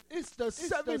It's the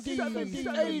 70s,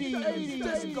 80s,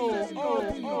 disco,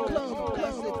 R&B, club,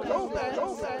 classic, throwback,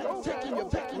 taking your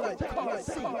pick like car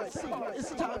seats. It's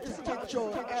time to get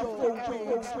your Afro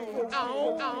wings.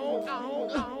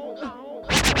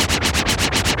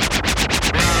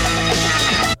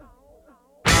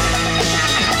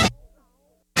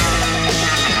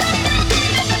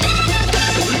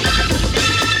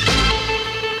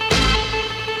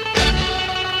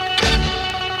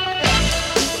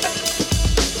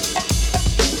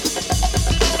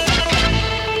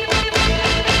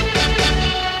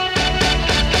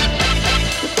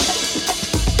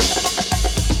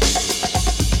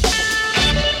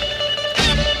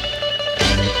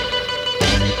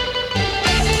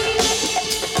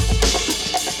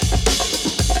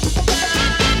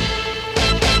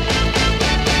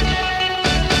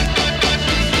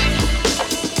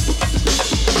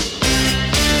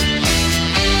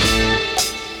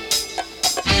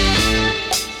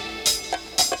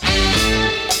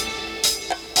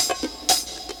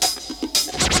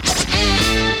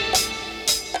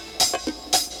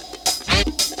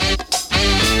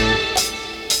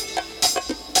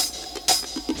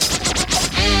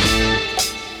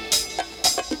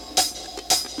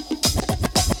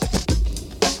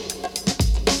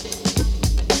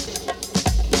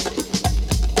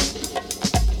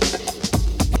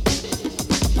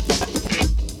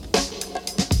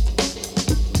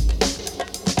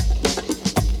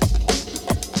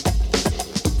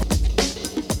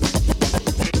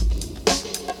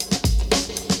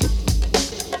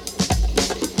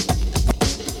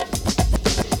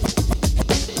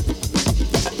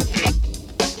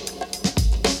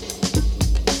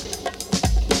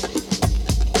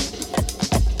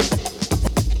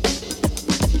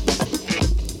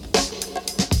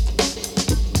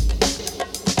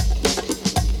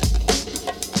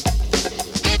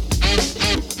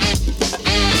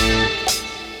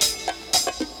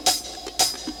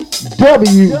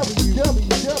 WGKS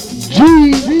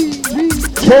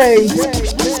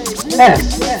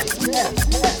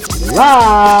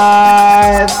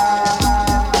live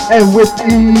and with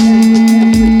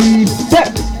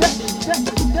effect.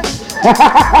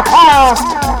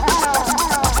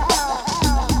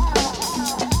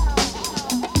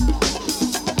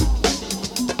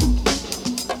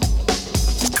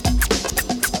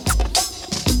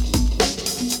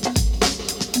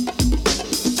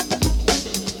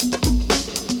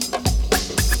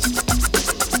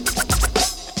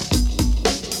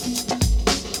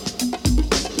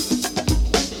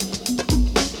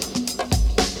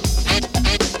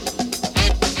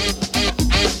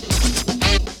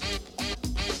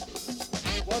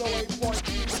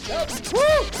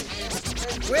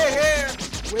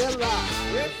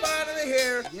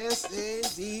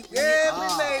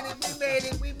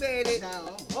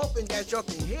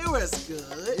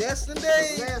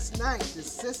 The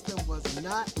system was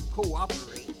not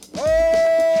cooperating.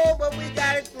 Oh, but we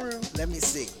got it through. Let me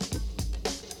see.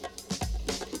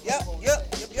 Yep.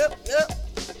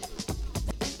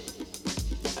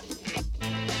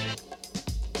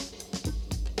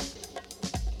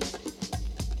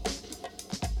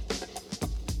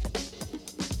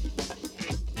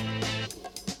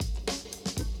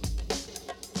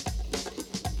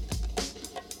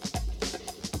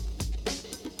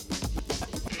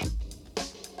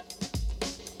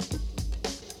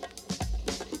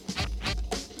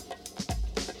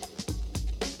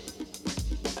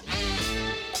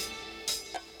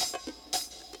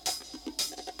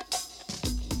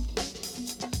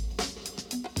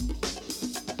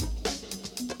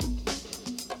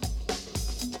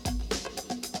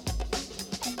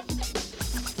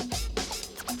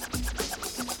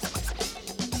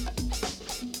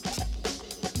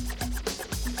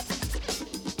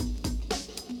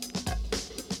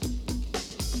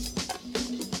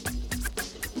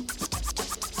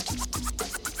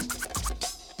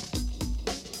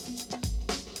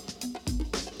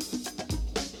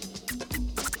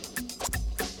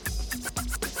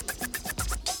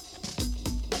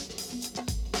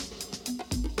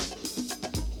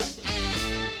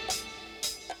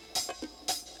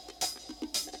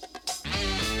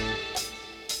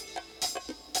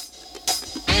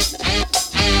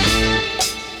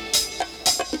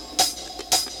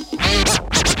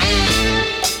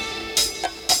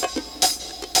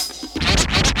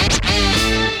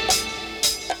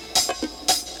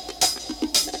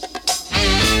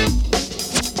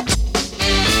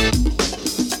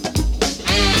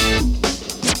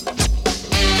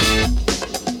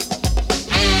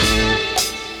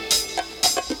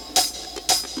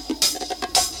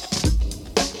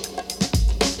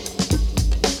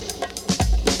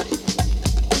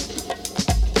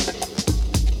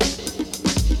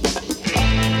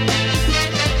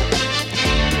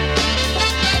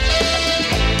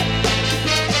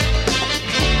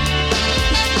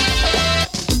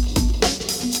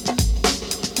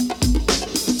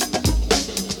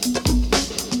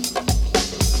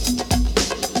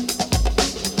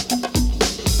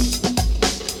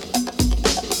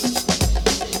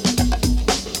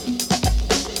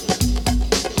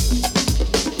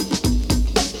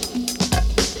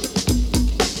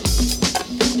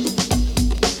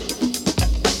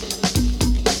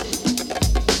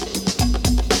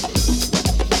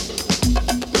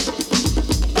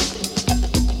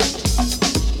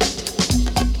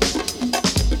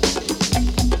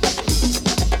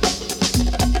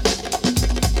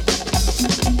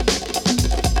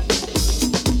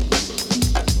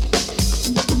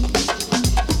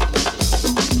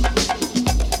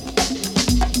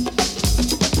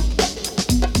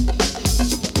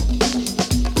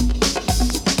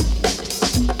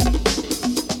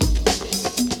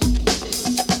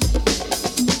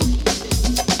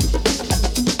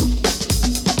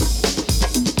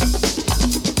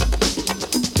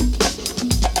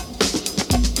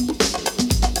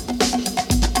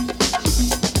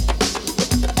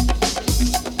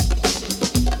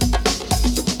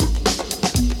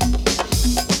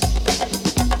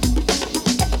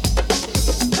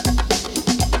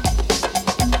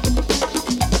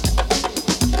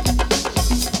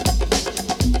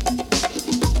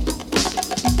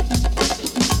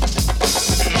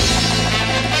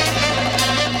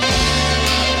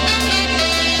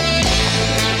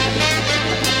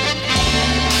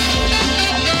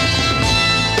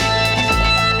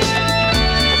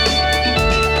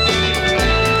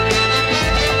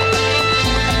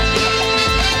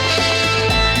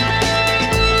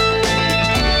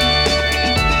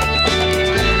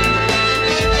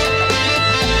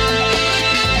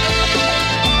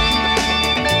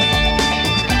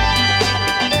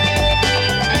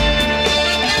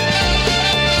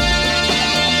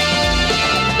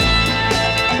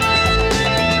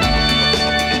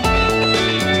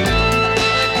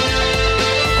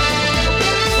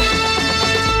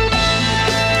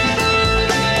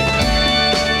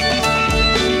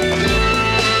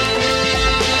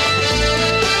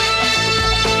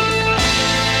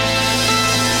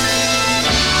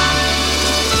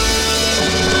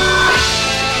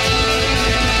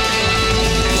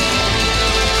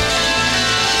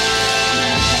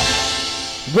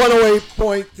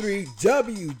 108.3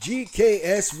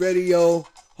 WGKS Radio,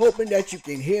 hoping that you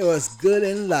can hear us good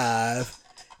and live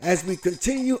as we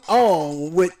continue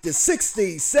on with the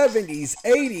 60s, 70s,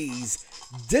 80s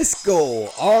disco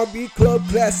R&B club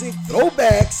classic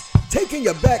throwbacks, taking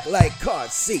you back like car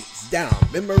seats down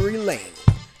memory lane.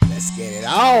 Let's get it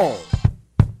on.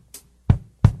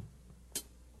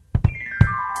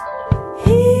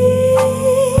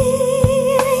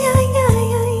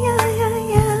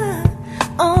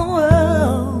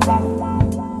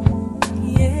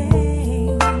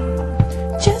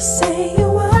 Just say you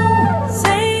won't,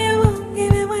 say you won't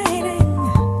give me waiting,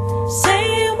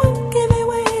 say you won't give me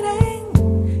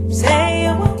waiting, say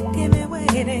you won't give me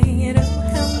waiting. You know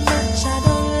how much I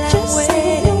don't like just waiting.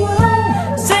 Say you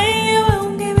won't, say you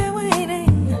won't give me waiting,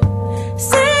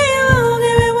 say you won't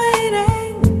give me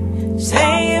waiting,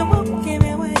 say you won't give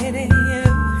me waiting. You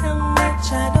know how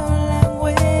much I don't like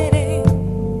waiting.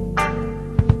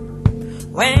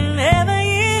 Whenever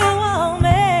you want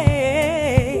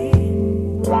me,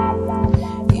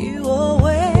 you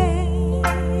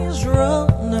always run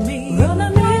to me. Run to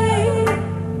me.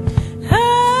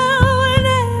 Oh,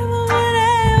 whenever,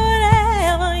 whenever,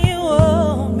 whenever you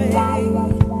want me,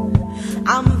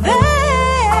 I'm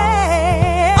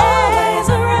there. Always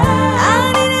around. I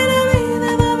need you to be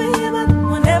there for me, but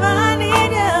whenever I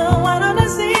need you, I don't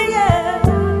see you.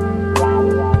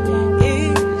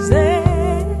 Is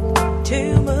there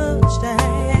too much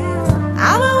time?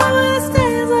 I'm a woman that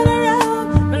stands on the road,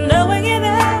 but knowing you're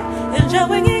there,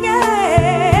 enjoying your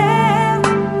game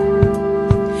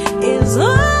is all I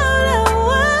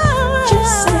want.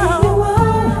 Just say you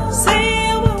won't, say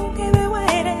you won't give me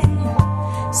waiting,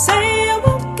 say you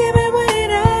won't give me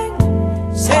waiting,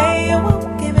 say you won't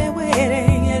give me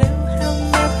waiting. You know how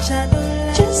much I don't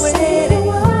like just waiting. Say you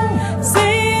won't,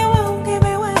 say you won't give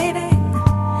me waiting,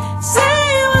 say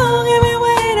you won't give me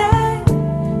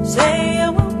waiting, say you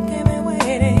won't give me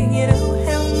waiting. You know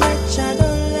how much I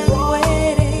don't like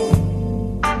waiting.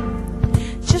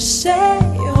 Just say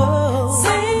you won't,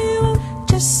 say you won't,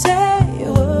 just say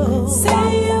you won't,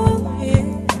 say you won't.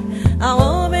 Yeah, I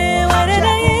won't be waiting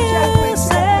on you.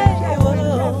 Say you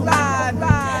won't,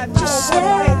 just say you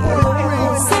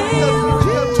won't, say you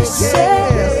won't, just say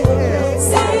you won't,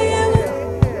 say you won't.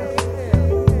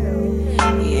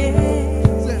 Yeah.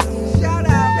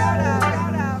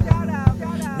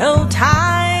 No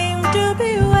time to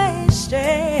be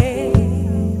wasted.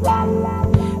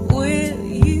 Will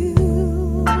you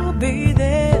be there?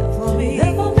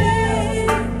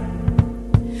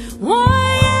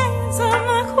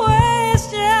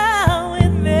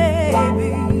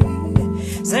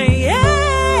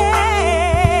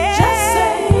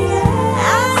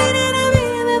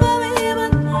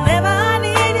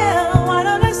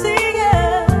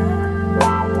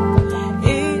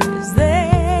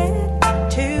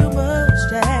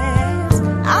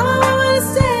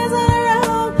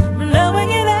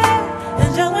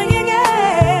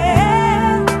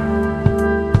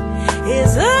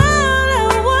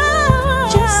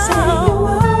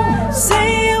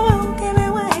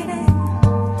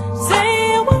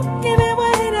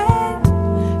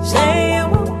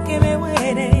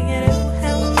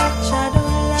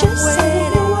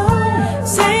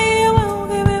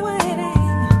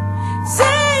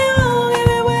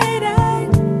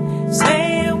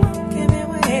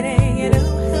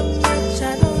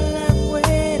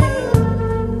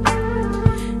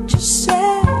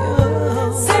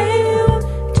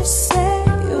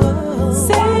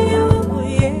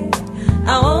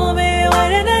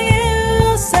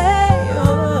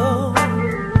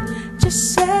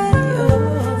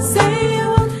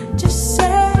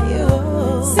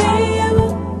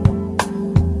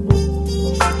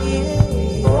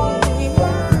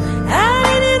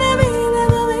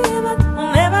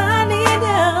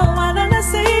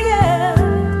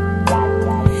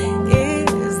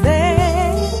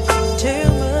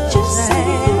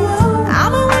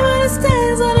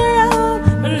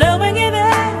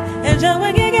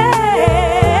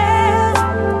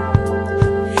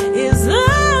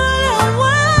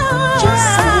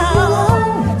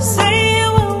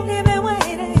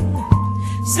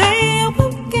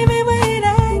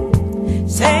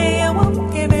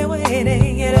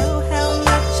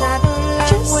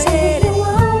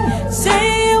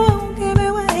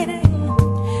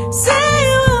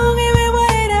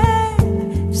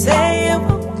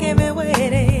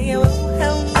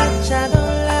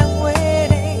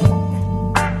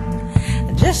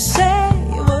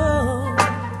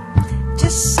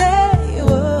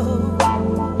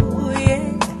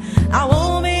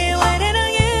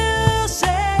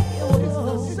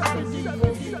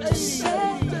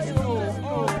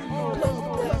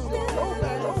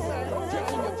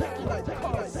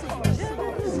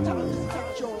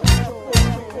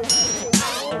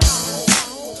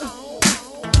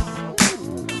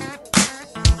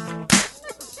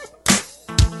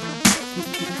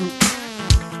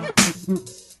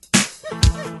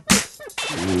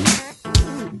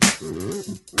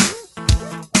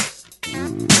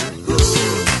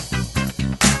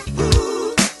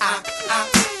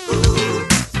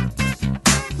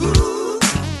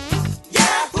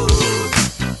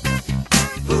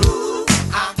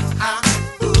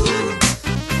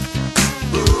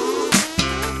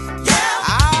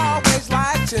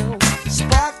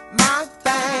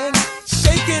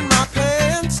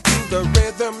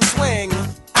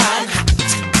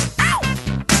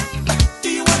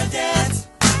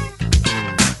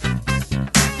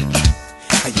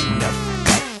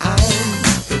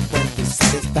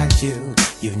 you.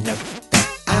 You know that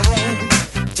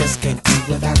I just can't do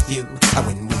without you.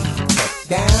 When we get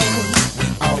down, we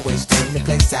always turn the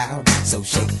place out. So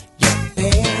shake your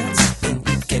pants and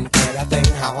we can get our thing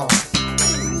on.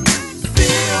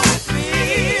 Feel with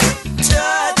me,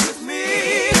 touch with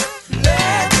me,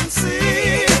 let them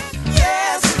see,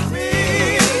 yes with me.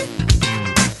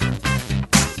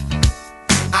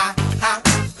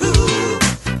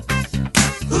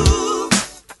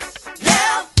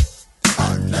 Yeah.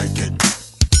 I like it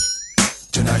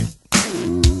tonight,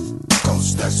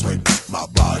 'cause that's when my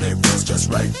body feels just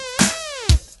right.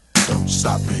 Don't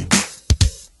stop me,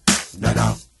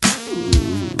 no,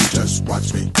 just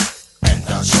watch me, and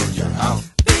I'll show you how.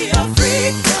 Be a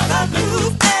freak, gonna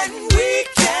move, and we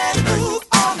can move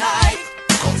all night.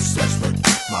 'Cause that's when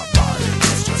my body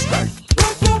feels just right.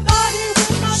 Rock your body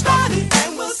with my body,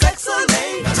 and we'll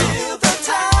sexolate till the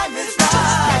time is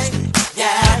right.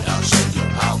 Yeah. And I'll show you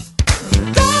how.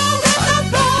 Go with the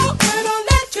flow, and I'll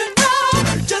let you know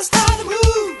just how to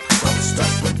move. 'Cause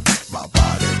that's when my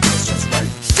body feels just right.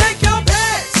 Shake your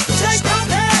pants,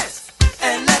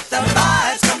 and let the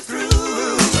vibes come through.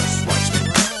 Just watch me,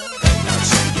 and I'll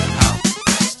show you how.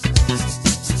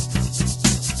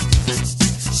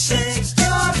 Shake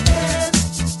your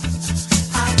pants,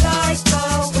 I like the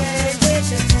way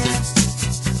you dance.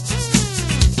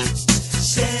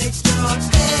 Shake your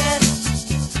pants,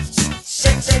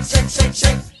 shake, shake, shake, shake,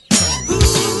 shake.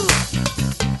 Ooh,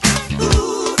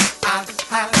 ooh,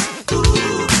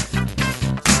 ooh,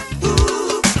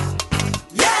 ooh,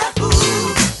 yeah,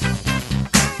 ooh,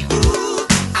 ooh,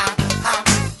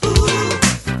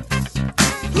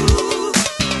 ooh,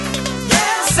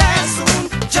 yeah. Samson,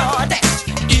 Jordache,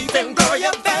 even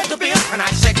Gloria Vanderbilt. When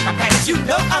I shake my pants, you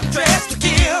know I'm dressed to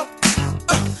kill.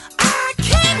 I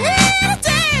can't hear you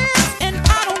dance, and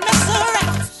I don't mess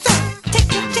around. So take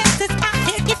your chances out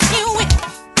here if you will.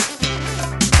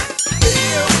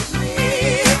 Feel with me,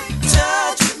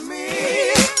 touch with me,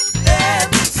 let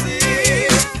me see,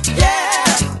 yeah,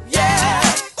 yeah.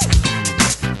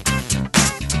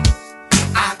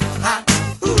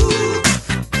 Ooh,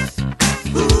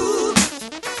 ooh,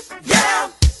 yeah.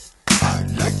 I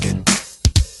like it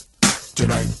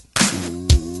tonight,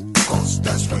 'cause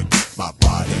that's when my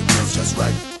body feels just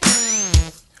right.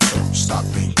 Don't stop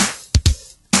me,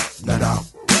 no,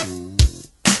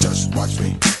 just watch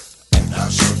me, and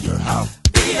I'll show you how.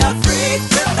 Be a freak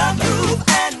to the move,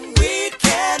 and we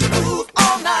can move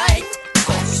all night.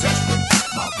 'Cause that's when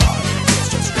my body feels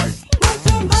just right. Rock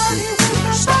your body with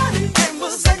my body, and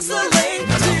we'll sexolate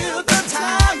till the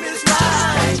time is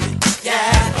right.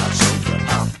 Yeah. I'll show you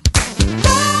how.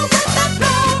 Go with the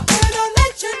flow, and I'll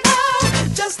let you know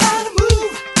just how to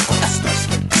move. 'Cause that's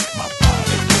when my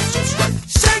body feels just right.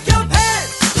 Shake your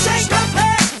pants,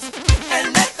 and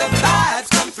let the vibes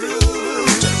come through.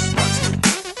 Just watch me,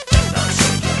 and I'll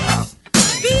show you how.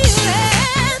 Feel it.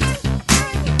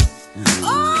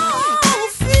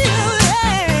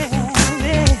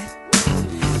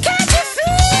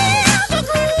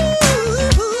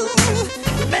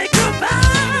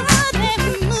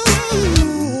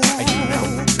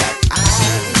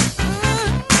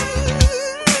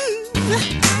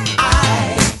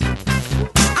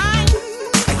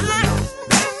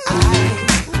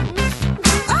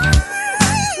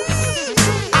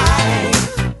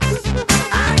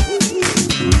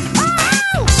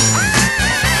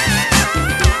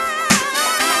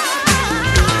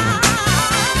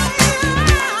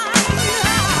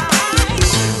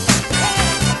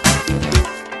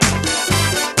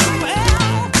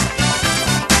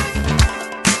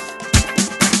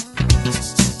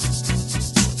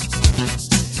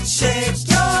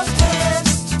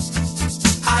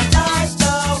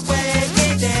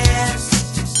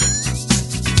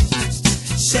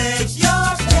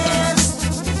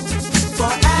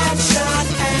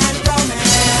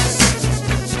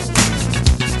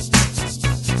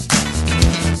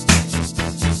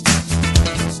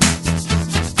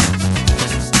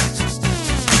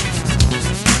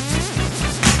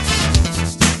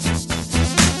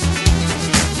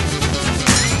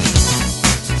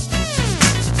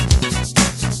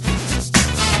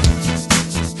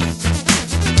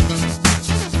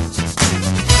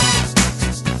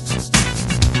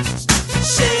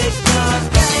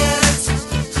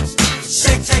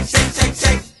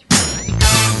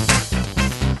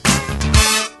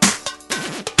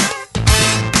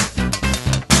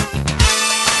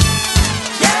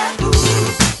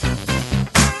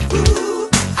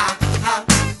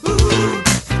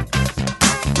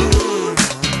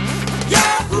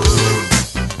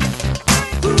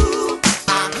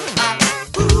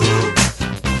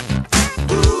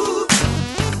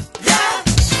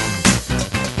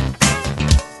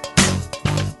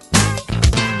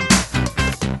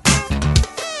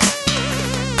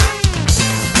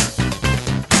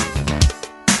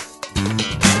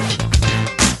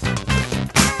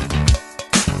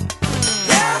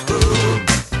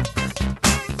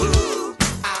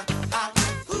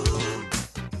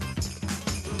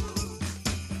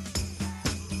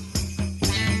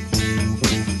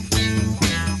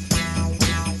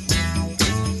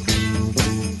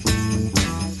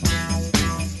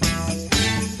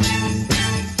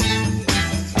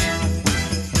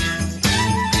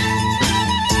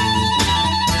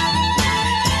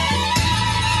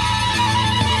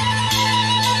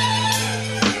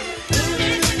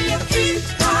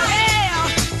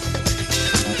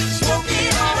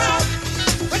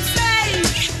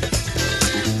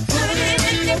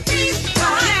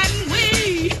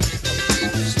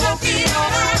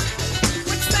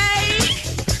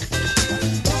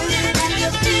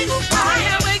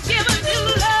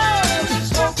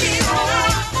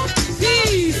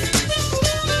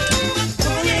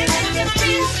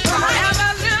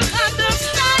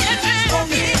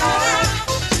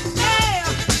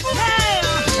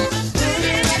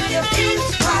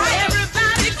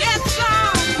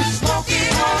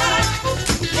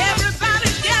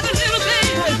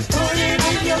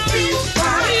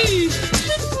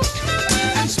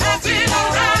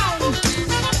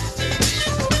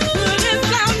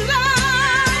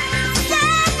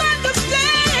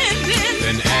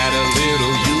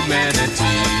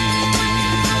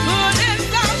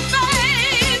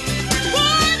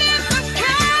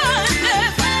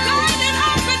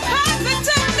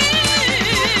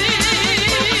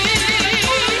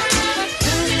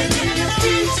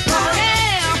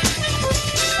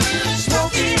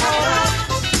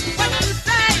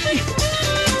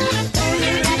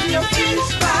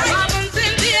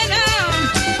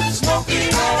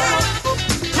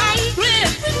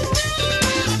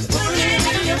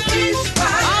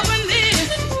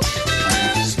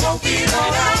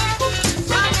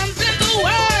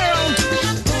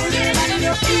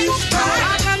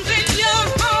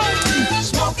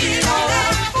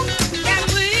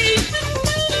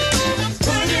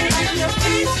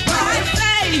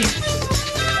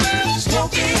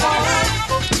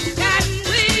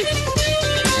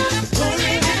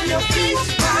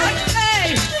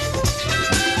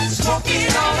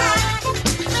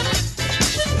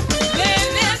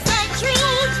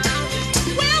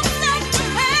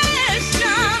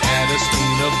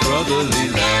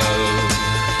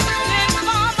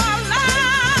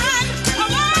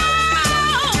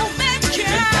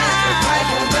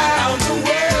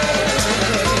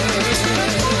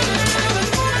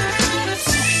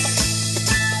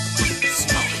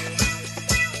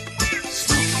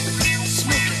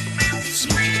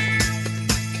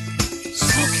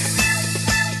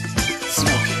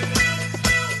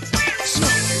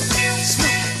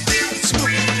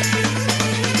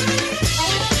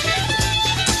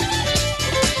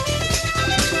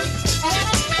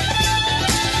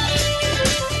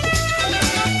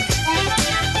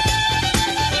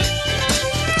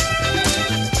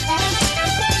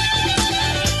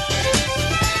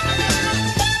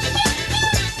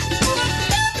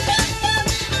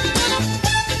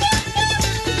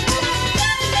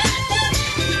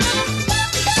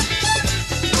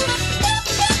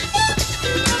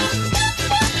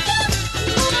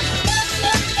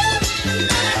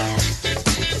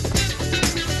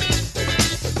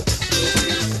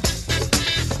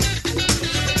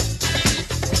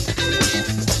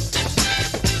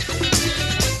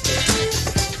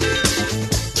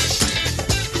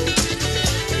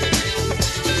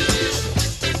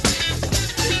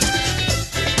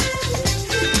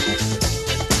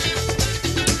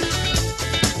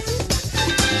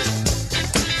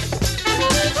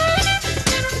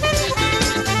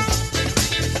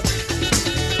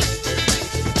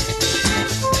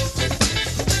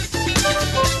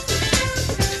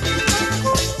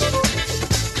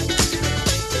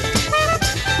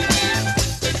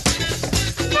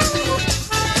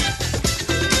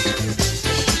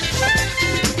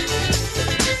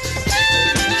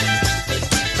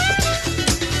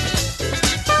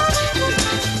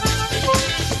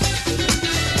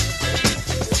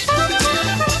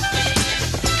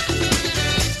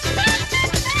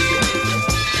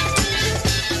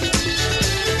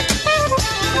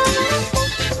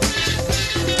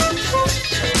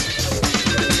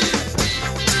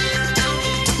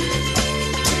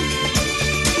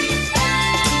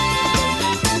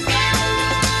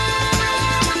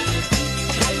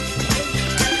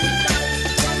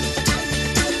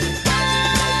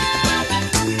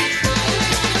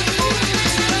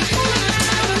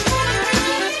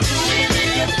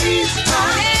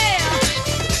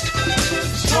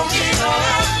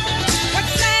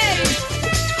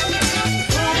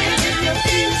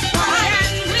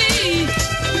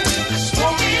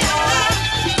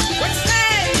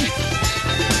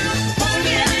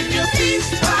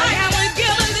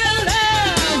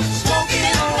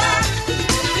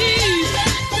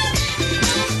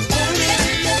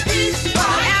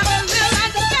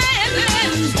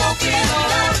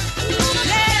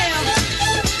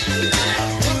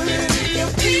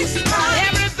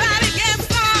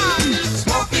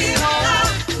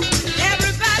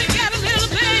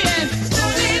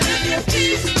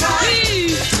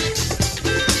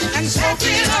 and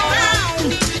smoking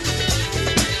around.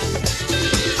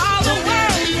 All the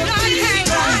world not hang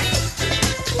right.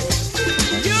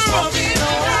 Europe,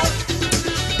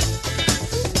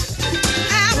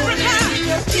 Africa,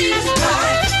 East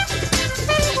Side,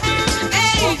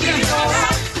 Asia,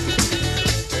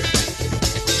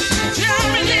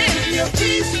 Germany,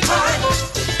 East Side,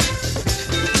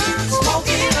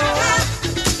 smoking around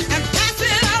and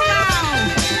passing around.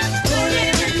 Put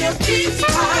it in your East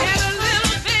Side, a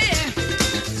little bit,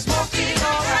 smoking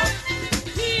around.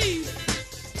 Please.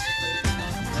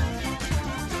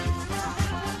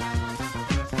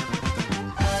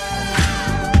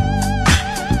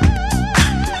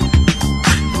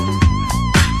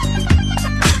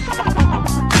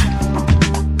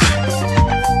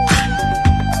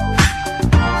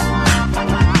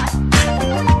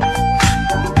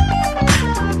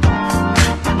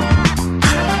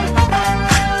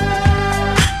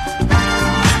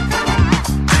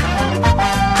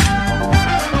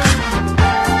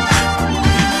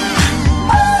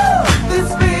 This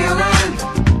feeling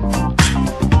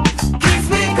keeps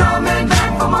me coming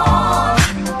back for more.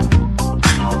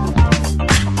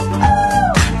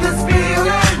 This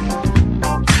feeling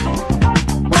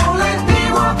won't let me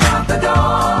walk out the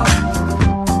door.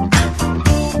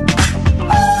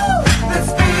 This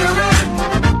feeling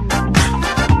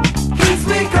keeps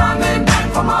me coming back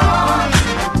for more.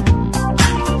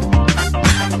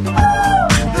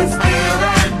 This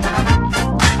feeling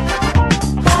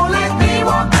won't let me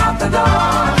walk out the door.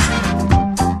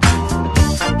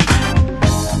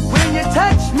 When you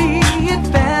touched me, it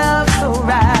felt so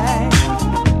right.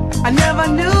 I never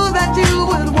knew that you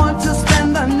would want to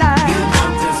spend the night.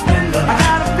 I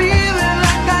had a feeling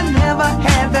like I never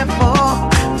had before.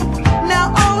 Now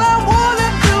all I wanna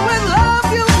do is love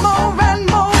you more and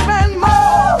more and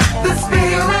more. This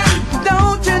feeling,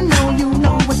 don't you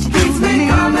know what you do to me?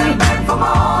 Coming back for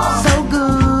more. So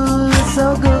good, so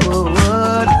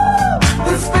good.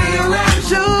 This feeling,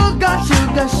 sugar,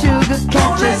 sugar, sugar,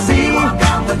 can't you see? Walk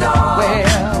out the door.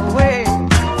 Well, wait.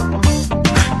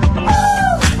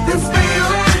 This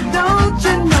feeling, don't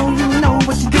you know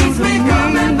what you do to me?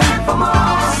 Coming back for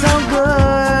more. So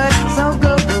good, so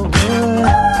good.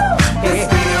 This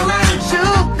feeling,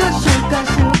 sugar, sugar,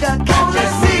 sugar, can't you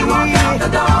see? Walk out the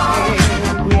door.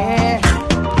 Yeah.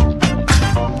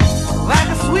 Like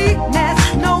a sweetness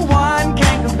no one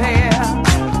can compare.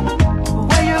 The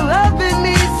way you're loving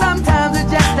me, sometimes it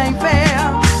just ain't fair.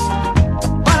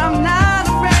 But I'm not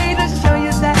afraid to show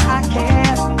you that I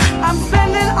care. I'm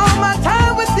spending all my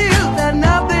time with you. There's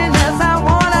nothing else I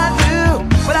wanna do.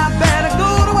 But I better go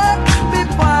to work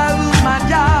before I lose my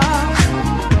job.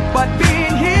 But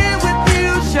being here with you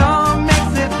sure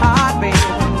makes it hard, baby.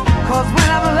 'Cause when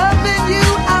I'm loving you,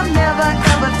 I'm never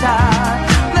ever tired.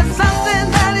 That's something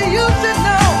that you should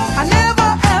know. I never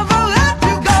ever let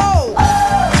you go.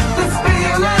 This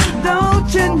feeling, don't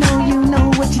you know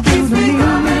what you do to me?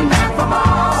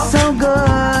 So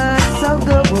good, so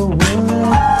good.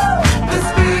 This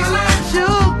feeling,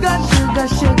 sugar, sugar,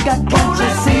 sugar, can't you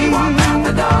see?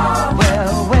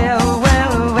 Well, well,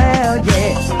 well, well,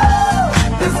 yeah.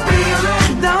 This feeling,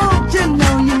 don't you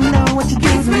know what you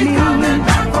do to me?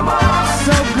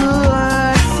 So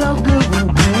good, so good.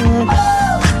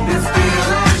 This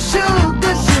feeling,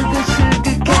 sugar, sugar,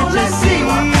 sugar, can't you see?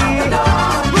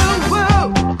 Woo, woo.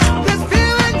 This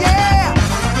feeling, yeah.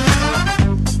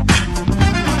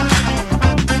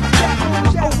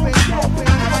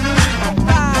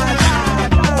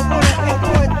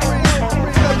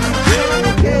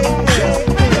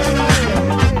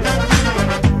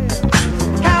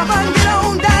 Cowboy, get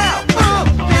on down.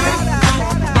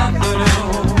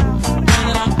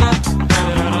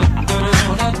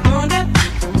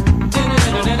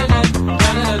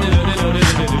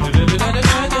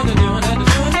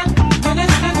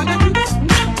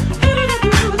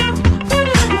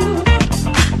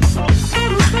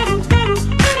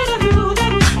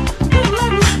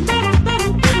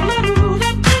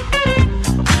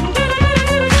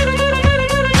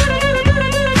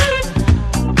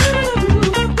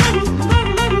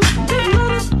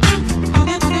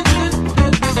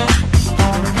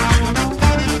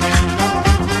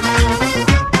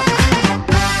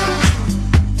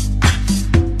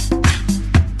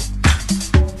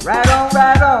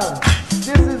 Right on.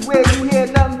 This is where you hear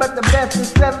nothing but the best in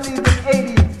 70s and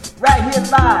 80s. Right here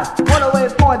live,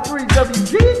 108.3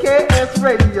 WGKS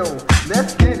Radio.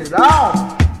 Let's get it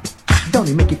on. Don't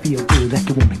it make you feel good like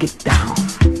you wanna get down?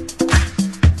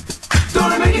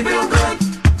 Don't it make you feel good?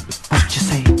 What you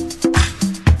say?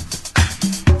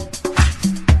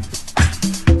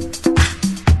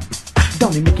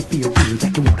 Don't it make you feel good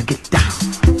like you wanna get down?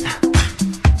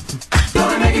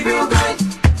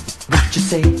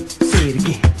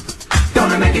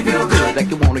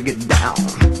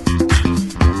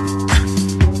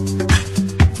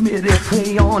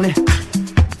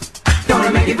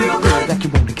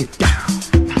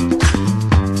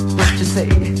 say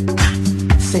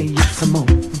it some more.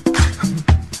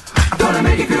 I'm gonna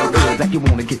make you feel good like you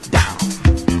wanna get down.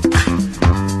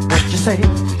 What you say?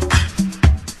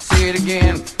 Say it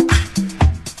again.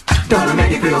 Gonna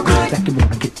make you feel good like you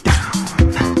wanna get down.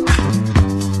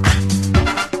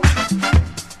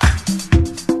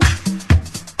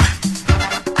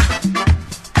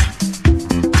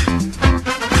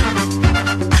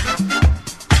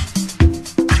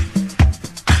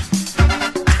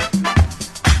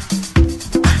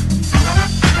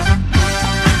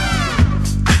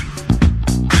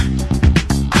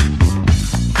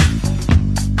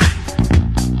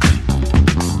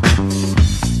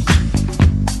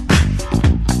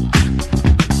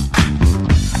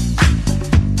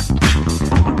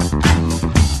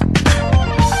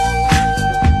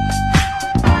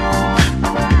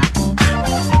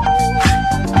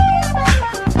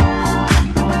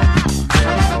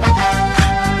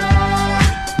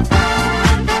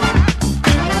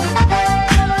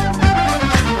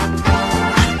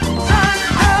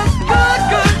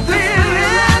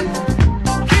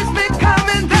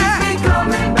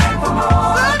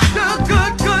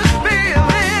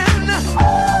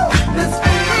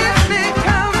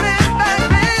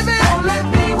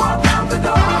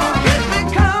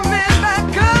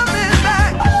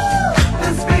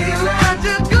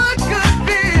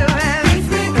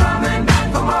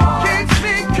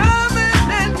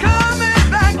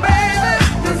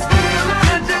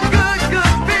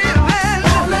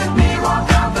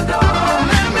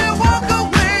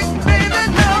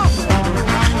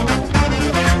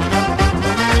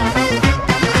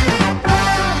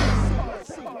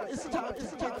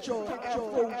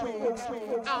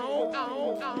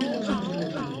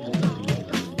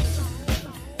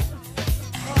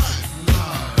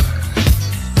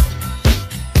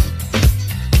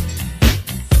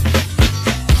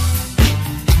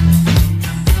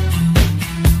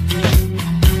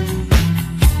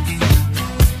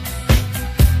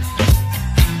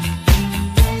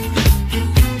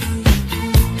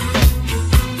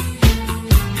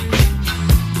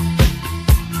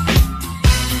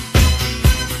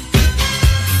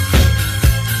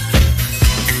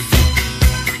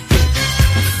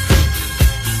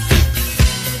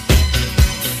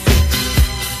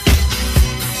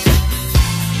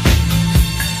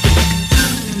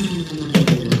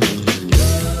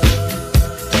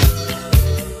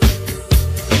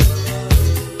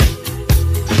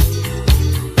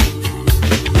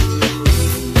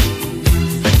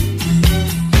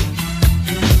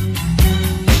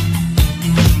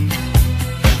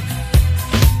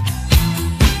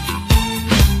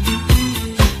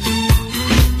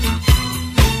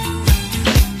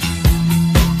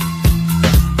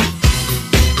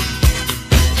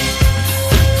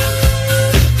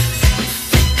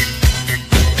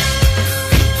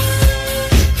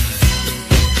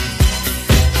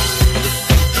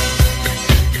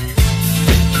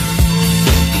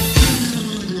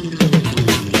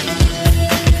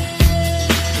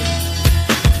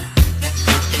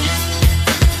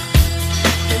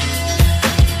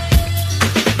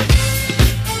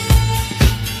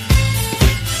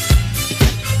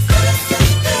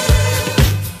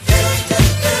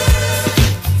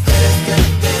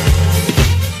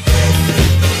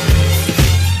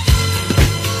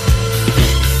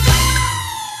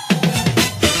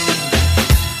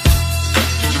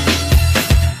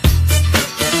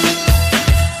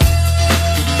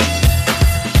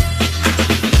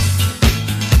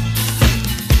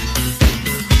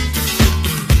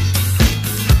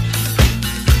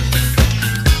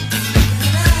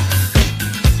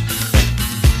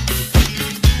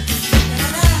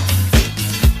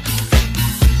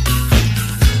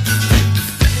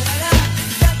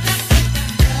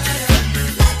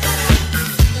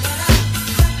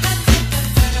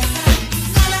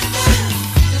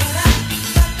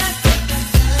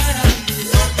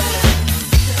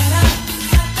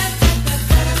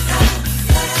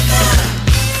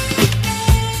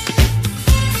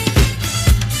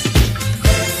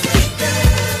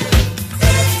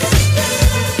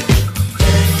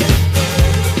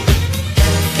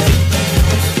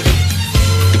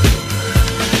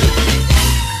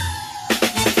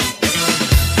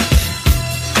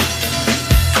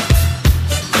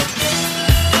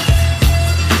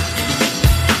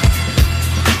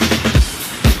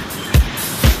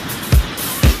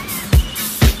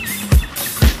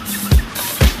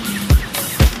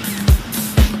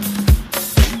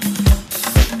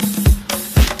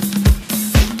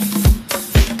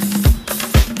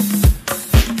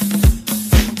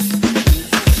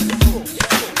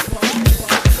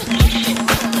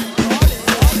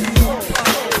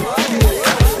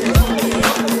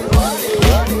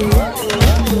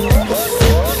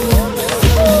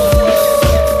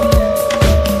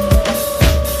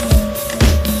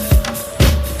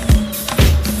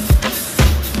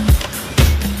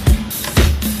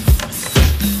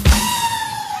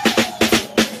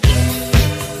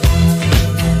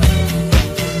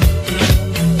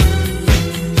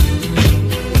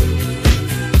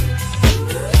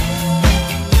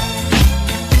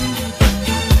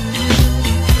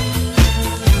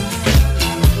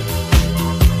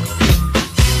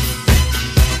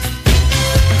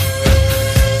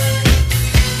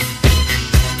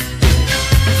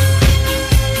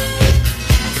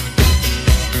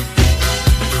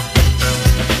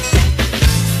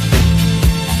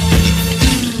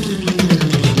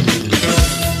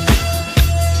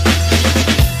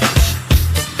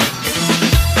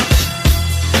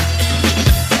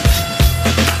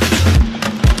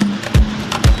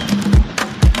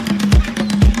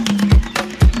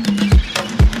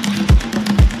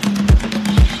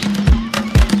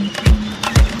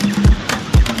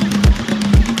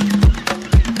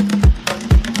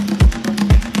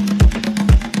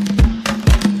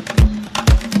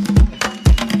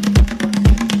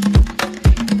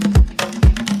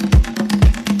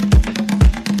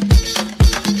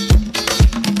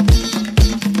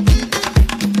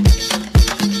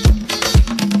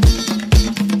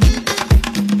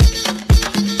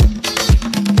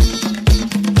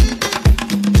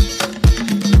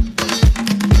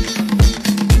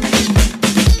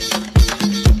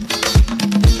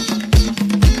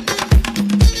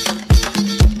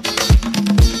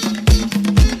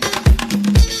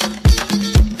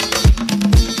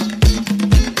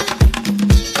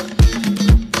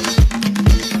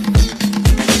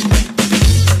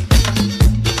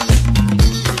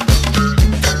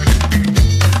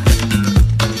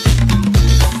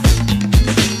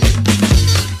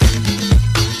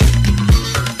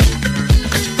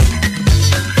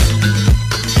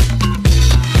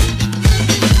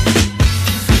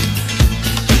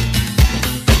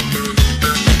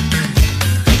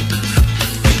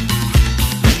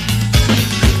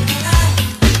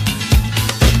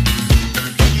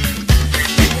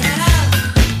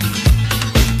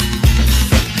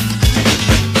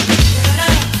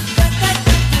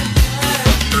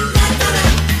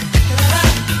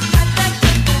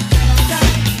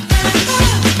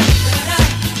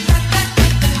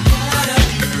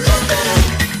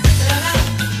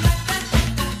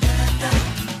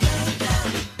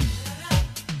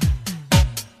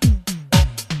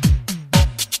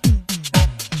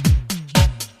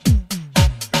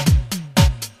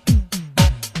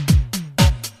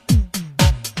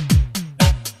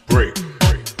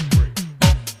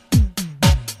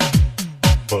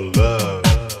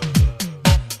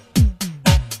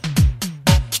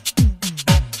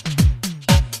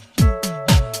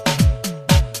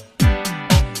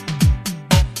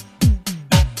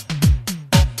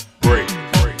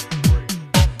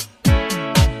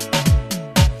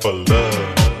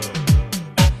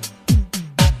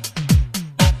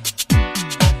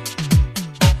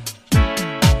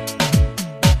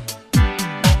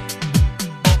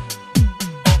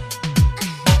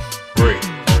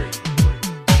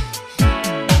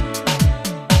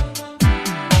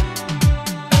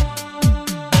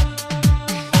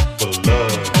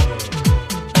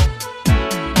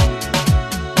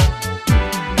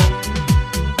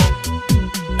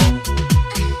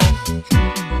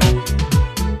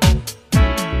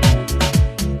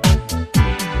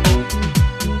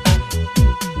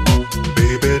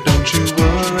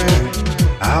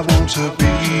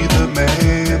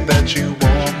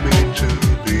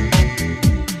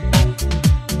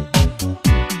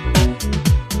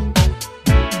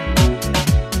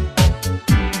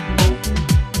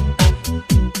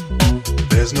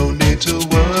 There's no need to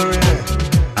worry.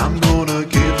 I'm gonna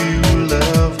give you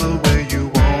love the way you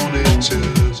want it to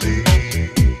be.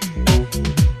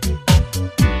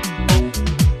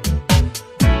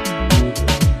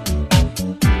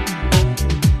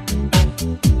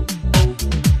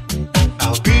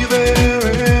 I'll be there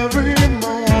every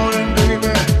morning,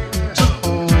 baby, to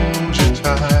hold you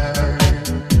tight.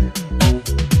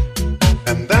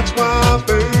 And that's why,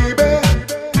 baby,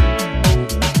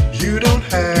 you don't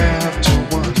have to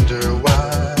wonder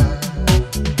why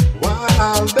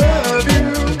I love you.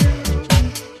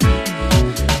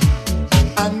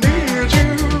 I need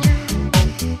you.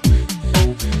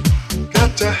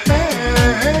 Got to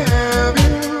have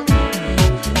you.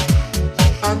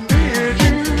 I need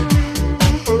you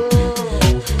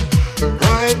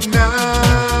right now.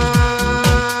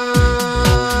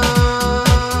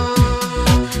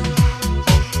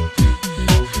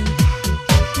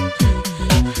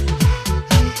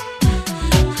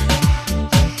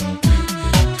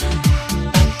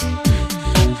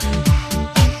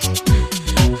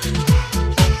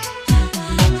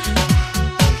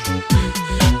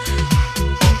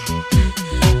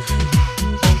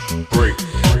 Break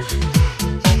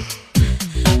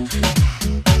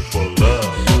for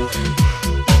love.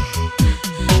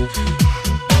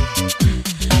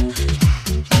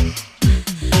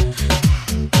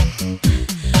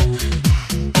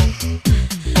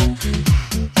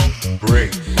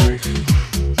 Break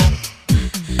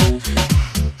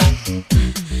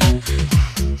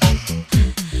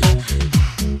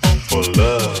for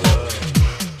love.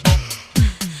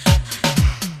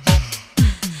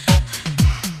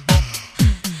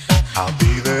 I'll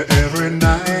be there every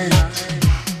night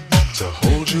to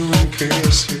hold you and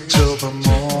kiss you till the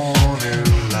morning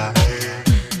light.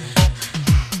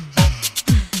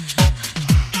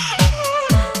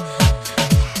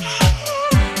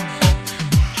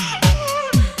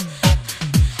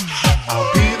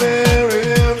 I'll be there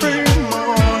every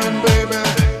morning, baby,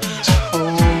 to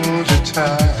hold you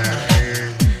tight.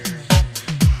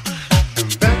 And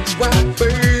that's why,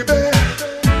 baby,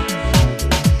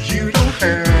 you don't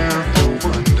have to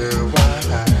wonder why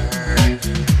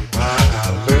I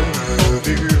love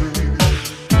you.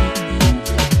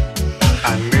 I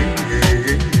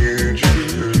need you.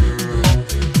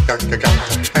 Got to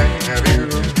have you.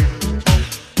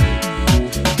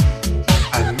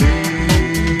 I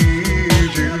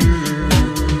need you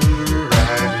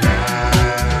right now.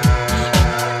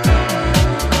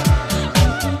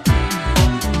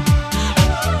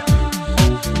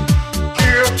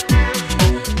 Yeah.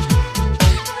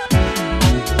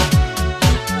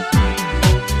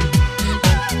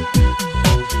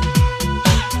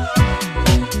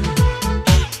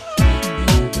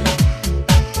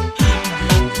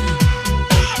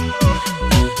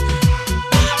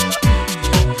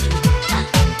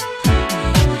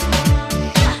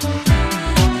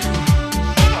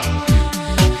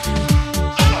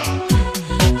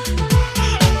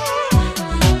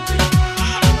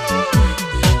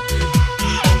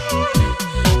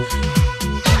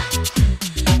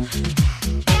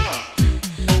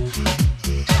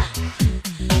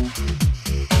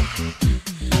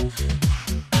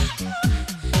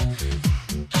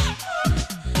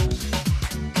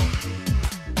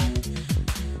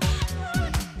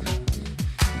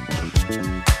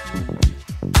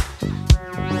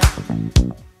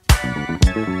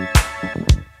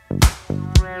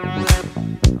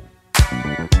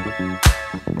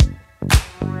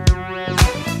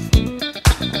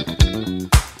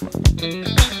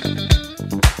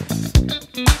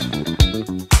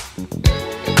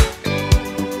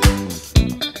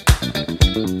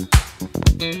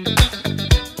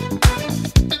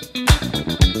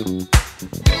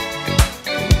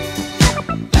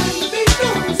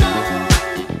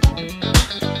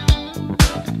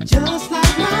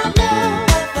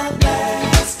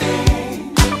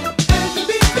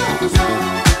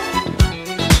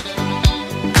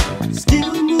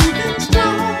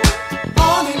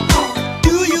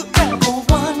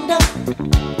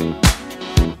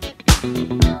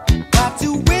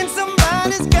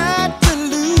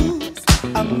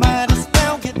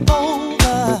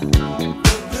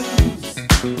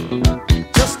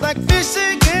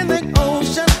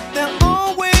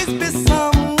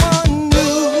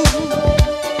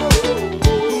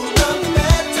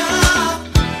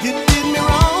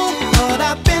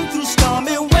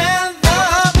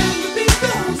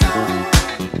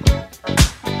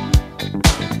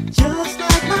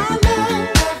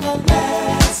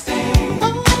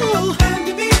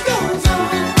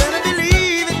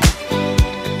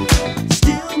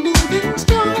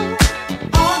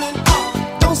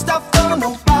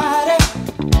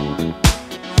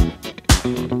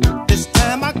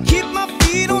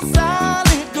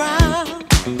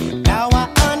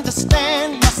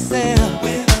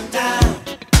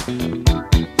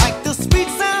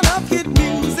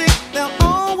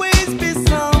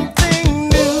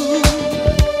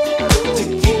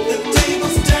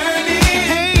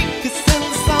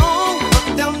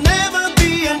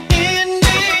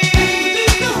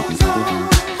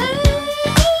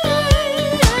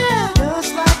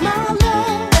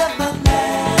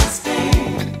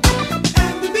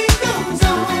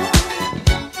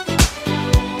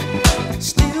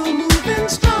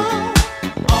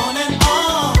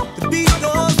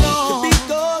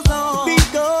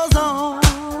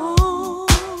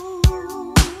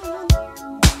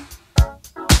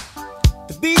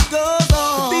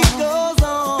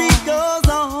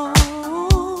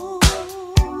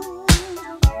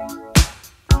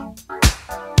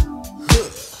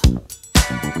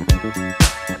 Guitar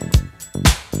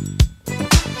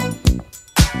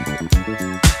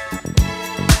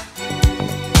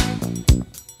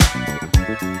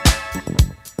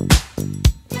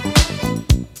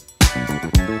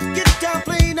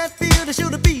playing that feel to show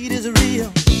the beat is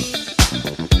real.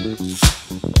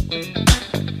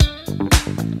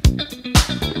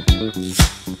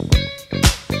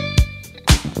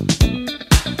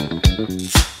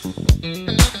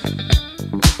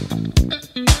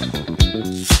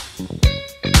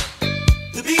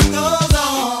 The beat goes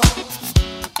on.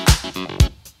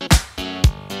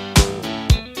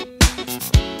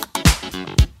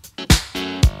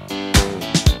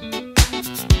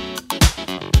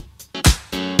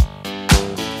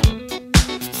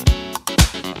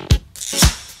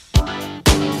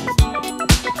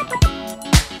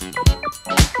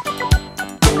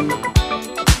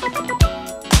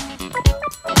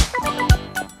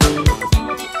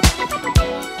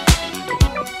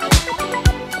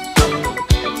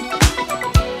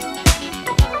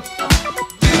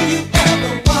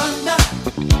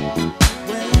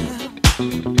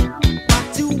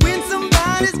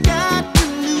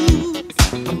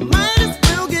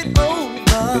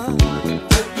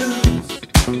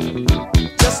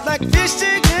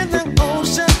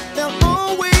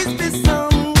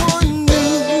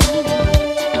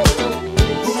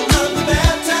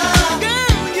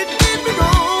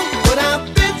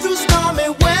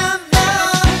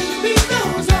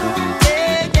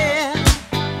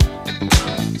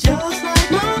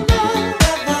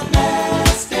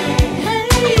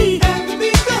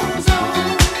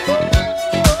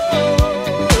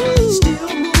 Still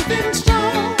moving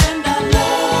strong, and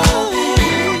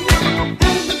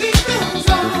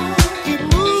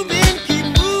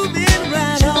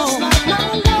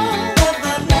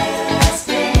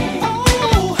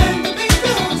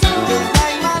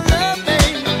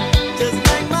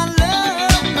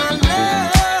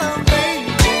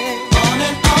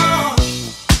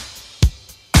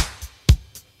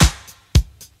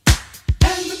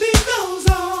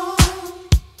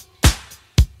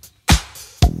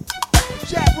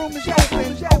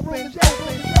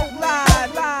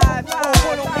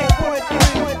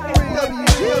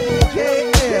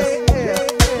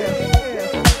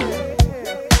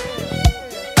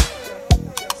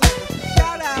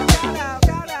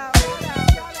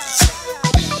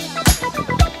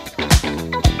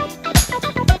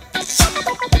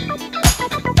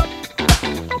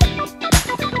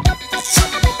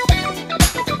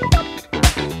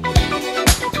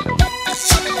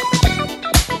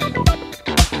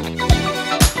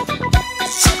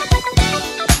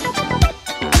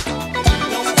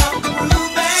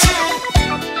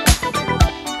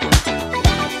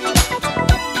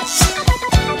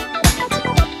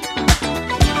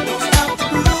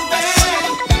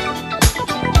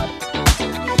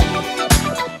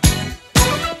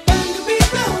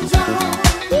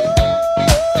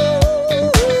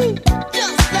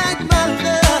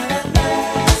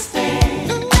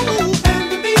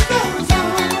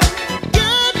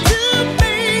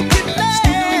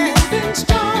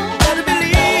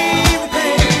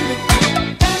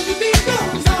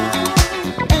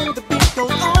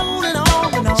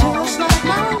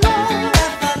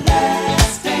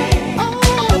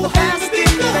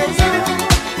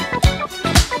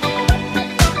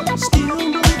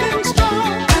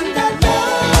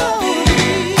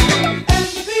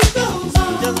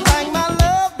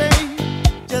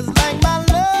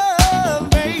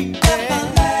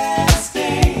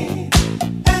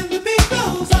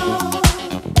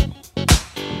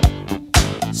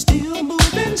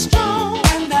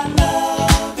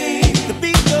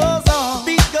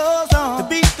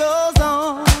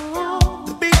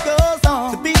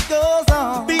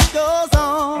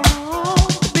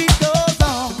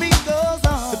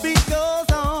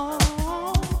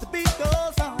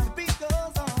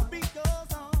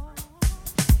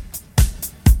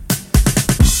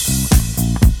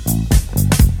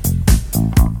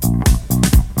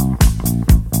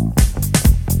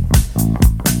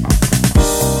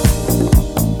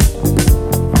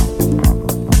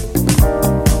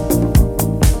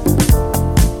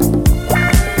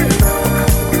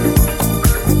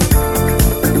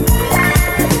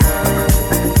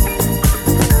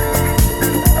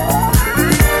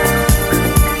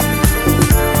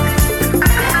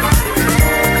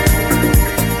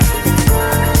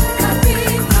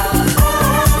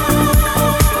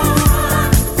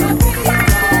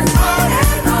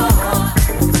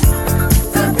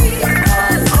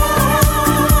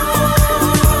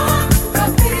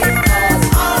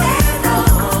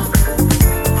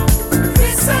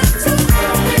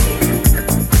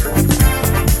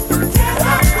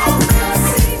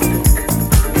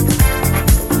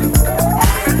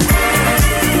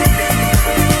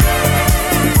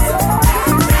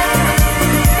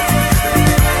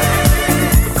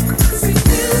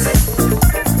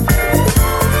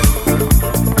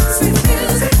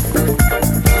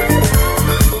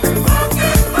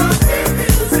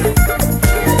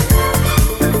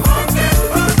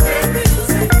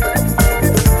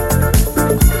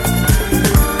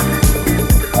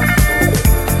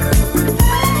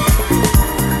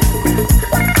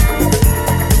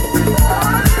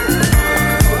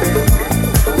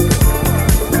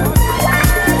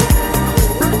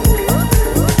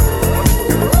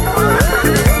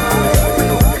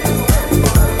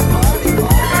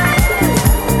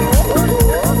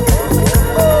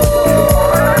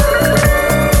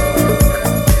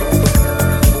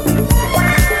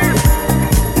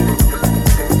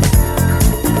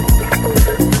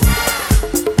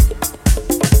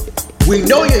We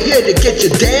know you're here to get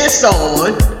your dance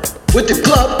on with the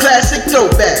club classic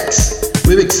throwbacks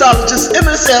with mixologist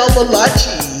MSL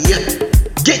Malachi.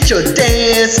 Get your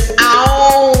dance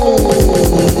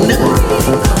on.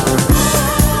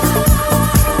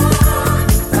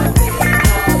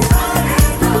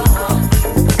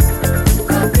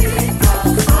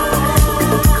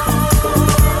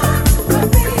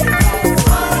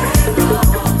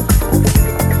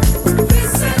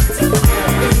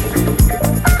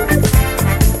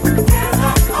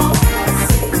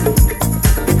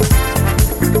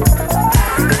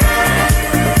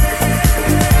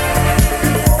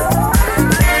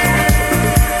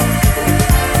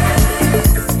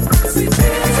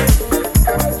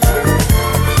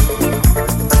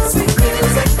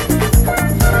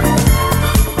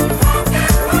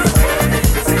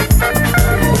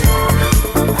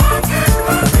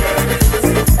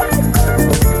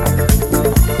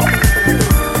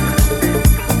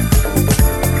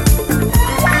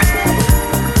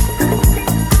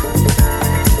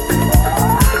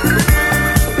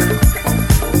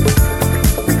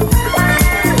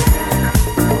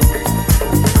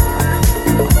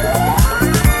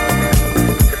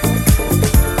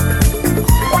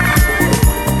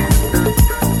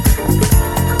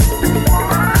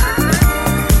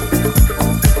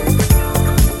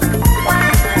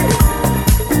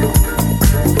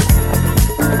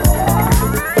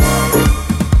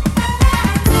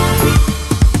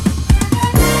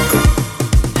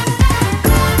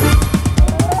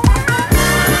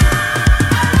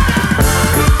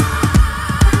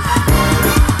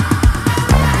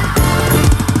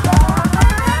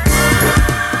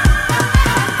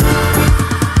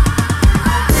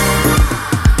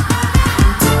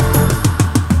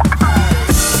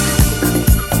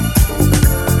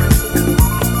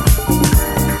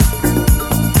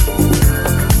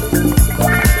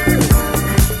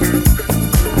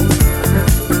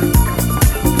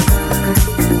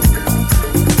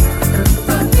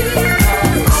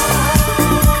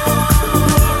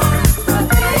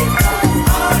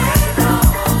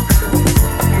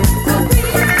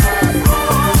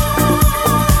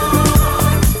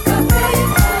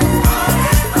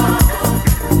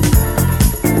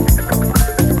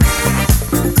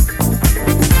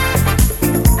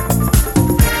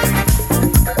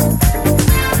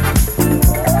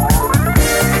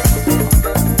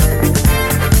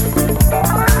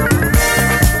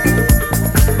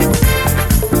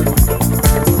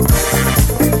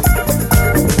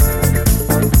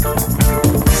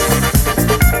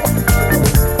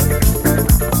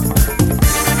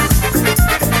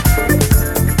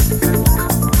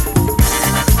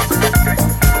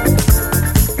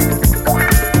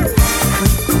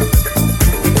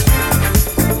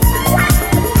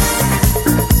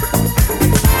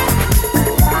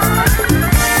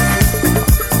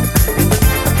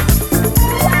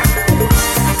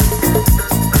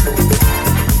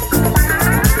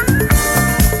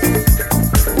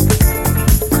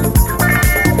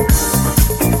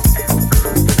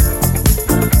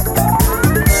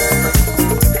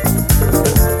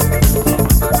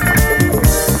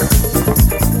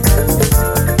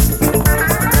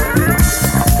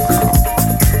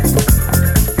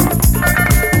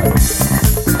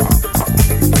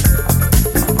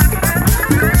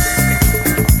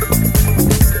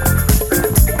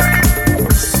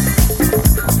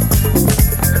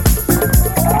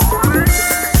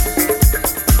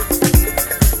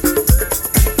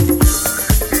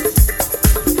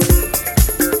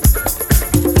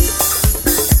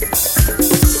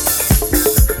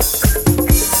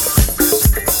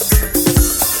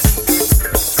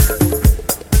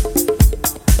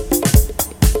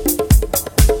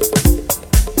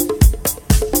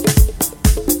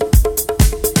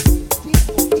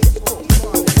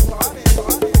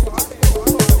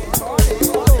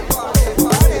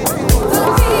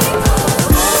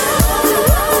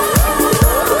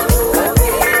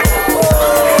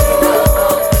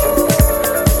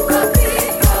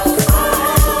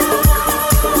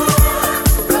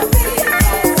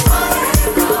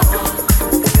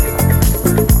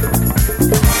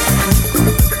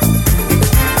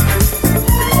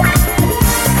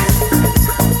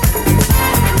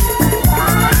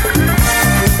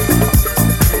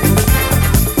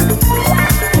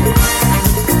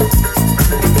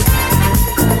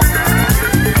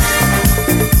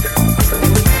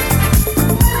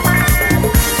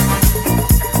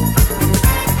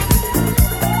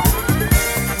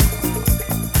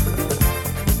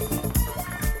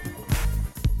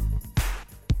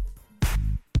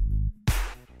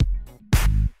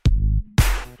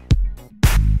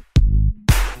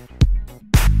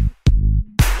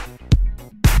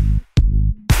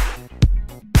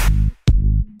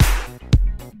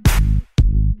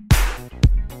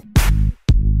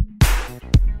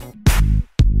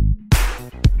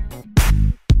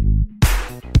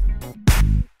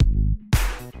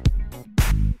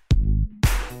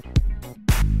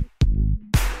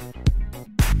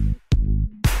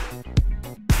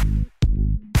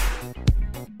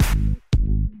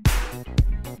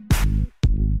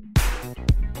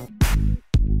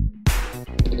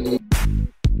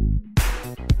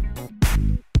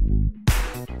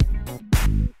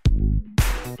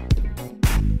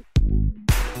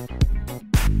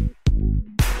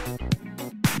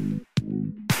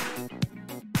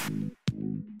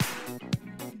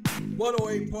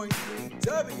 108.3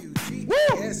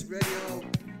 WGKS Radio.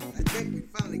 I think we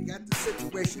finally got the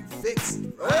situation fixed.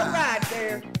 All right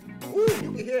there. Ooh,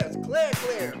 you can hear us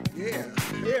clear. Yeah.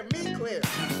 Hear me clear.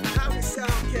 How we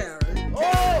sound, Karen?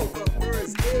 Oh! From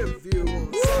First Interview on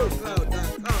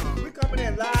SoundCloud.com. We coming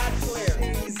in live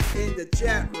clear. She's in the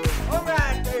chat room. All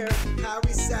right there. How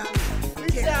we sound? We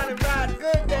sounding right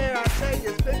good there. I tell you,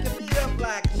 it's picking me up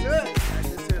like shit. I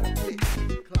just heard a click,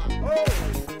 clock. Oh,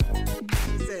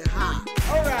 She said hi.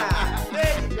 all right.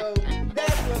 There you go.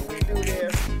 That's what we do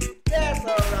there. That's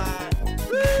all right.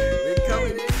 We're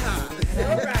coming in hot.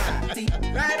 All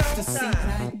right. Right on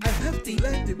time. I have to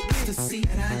let the To see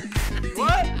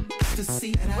What? to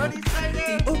see What did he say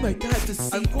there? Oh my God,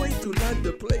 I'm going to land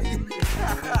the plane.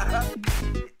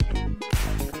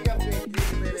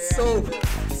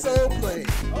 Soul plane.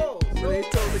 Oh, When they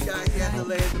told the guy he had to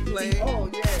land the plane, oh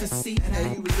yeah. to see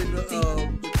and he was in the jacuzzi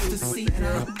with the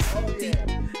girl. Oh yeah.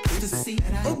 to see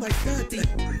Oh my God,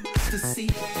 to see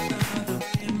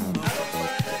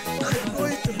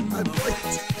I'm going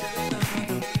to.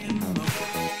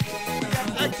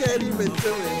 I can't even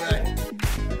do it right.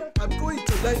 I'm going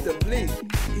to land the plane.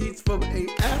 He's from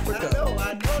Africa.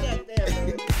 I know that there,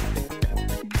 man.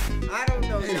 I don't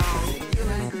know, y'all. He's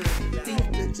doing good.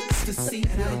 to see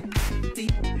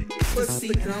Puts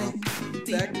the girl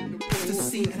back in the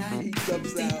pool. He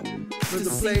jumps out. When the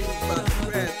plane was about to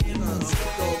crash,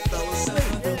 Skull fell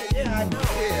asleep. Yeah, I know.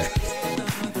 Yeah.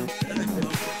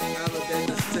 That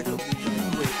just tickled me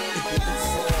real quick.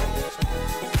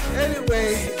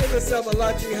 Anyway, MSL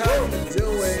Malachi, how you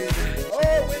doing?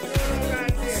 Oh, we're doing all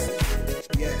right here.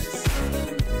 Yes.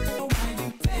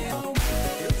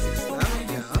 Music's loud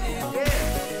now.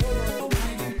 Yeah.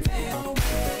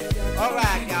 All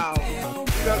right, y'all.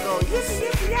 We're gonna go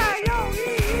yippee, yeah, yo,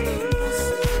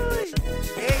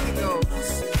 there you go.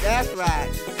 That's right.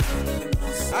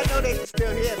 I know they can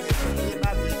still hear me. It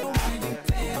might be loud there.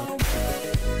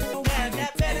 Man,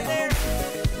 that better there?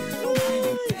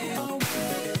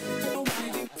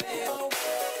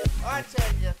 I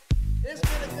tell you, it's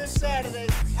been a good Saturday.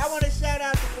 I want to shout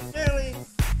out to the Philly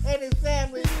and his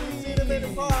family. We see them in the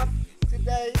park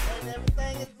today, and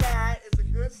everything is right. It's a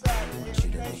good Saturday.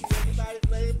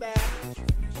 Everybody's laid back,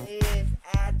 and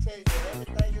I tell you,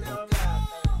 everything is all right.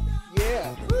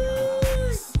 Yeah.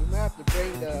 We might have to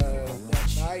bring that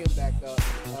volume back up.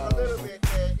 A little bit,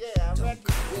 man. Yeah, I reckon.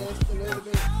 Just a little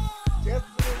bit. Just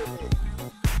a little bit.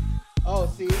 Oh,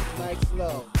 see, Mike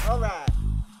slow. All right.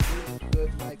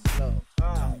 Good, Mike slow.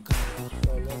 All right.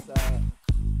 So let's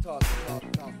talk.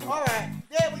 All right.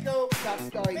 There we go. Top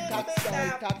story,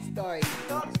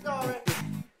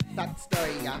 Talk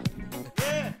story, yeah.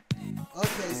 Yeah.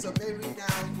 Okay, so maybe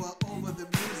now we're over the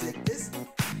music. This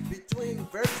between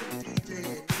virtual DJ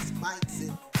and these mics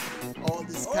and all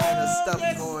this kind of stuff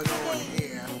yes, going on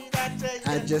here. I tell you.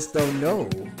 I just don't know.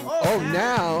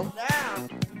 Now.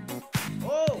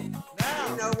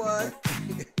 You know what?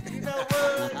 You know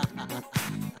what?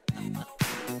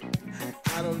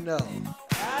 I don't know.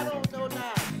 I don't know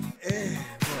now.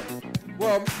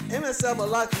 Well, MSL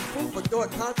Malachi, food for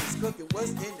thought, conscious cooking was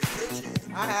in the kitchen.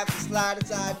 I have the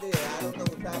slightest idea. I don't know.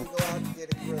 We'll probably go out and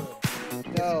get a grub.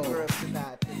 No. Get some grub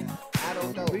tonight. I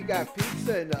don't know. We got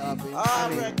pizza in the oven.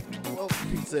 Well,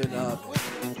 Pizza in the oven. we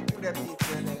can do that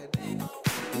pizza in there.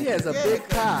 He has a big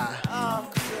pie.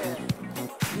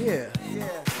 Yeah.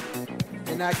 Yeah.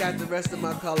 And I got the rest of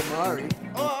my calamari.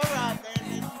 Oh, all right,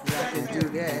 man. And I can do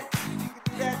that. You can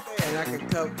do that there. And I can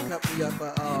cut me up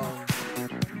a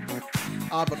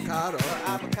avocado.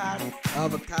 Avocado.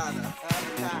 Avocado.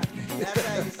 That's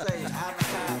how you say it.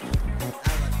 Avocado.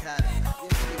 Avocado.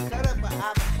 You cut up an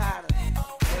avocado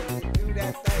and you do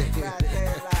that thing right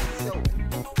there like so.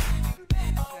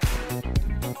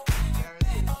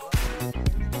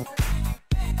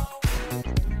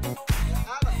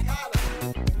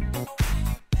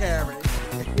 Karen.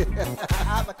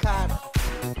 Avocado.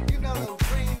 You know those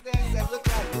green things that look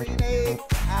like green eggs?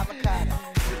 Avocado.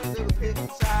 With a little pig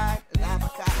inside is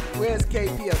avocado. Where's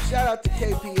KPF? Shout out to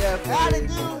KPF. Howdy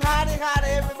do, howdy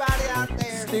everybody out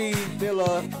there. Steve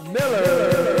Miller.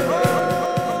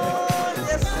 Oh,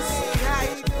 yes indeed. How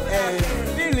you doing out And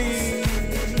there? Billy.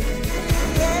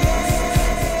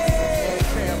 And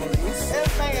family.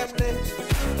 And family.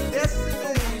 Yes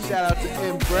indeed. Shout out to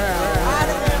M. Brown.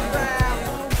 Howdy M. Brown.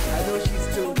 I know she's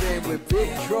tuned in with Big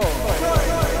Troy.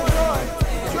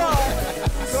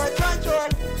 Troy.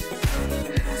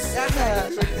 That's how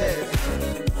you do that.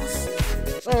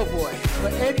 Oh boy.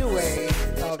 But anyway,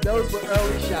 those were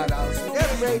early shout outs. We're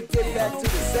getting ready to get back to the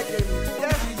second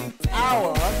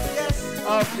hour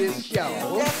of this show.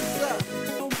 Yes, sir.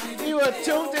 you are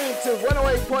tuned in to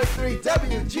 108.3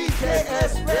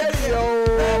 WGKS Radio.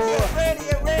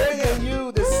 Bringing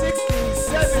you the 60s,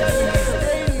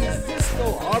 70s, 80s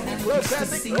disco R&B club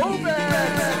classic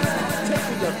throwback.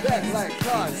 Taking you back like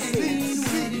car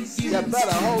seats. You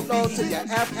better hold on to your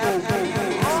Afro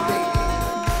state.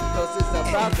 Cause it's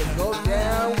about to go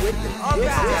down with the Get it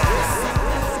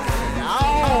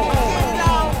on.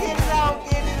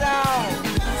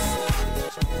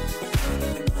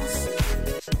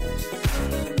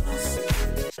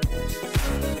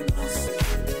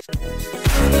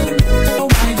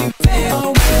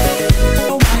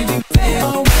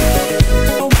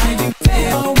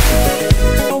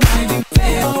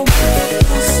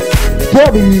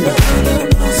 WGKS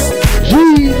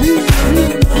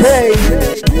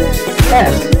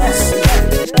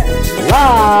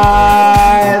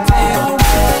live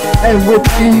and with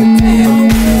the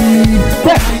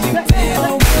best.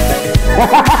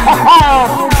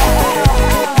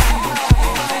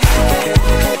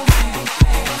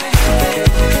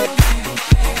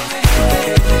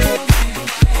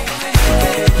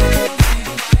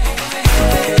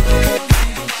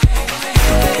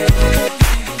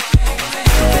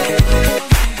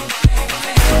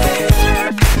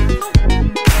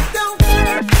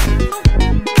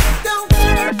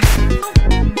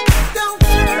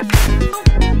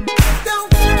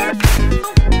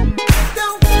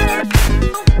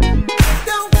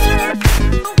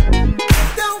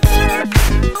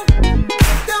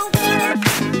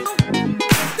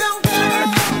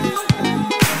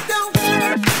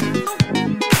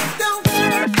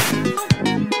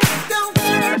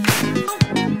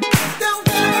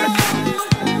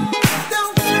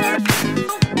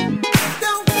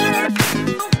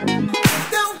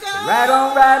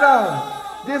 Right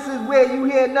on. This is where you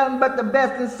hear nothing but the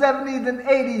best in 70s and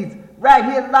 80s. Right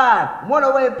here live,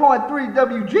 108.3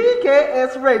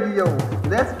 WGKS Radio.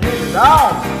 Let's get it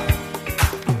on.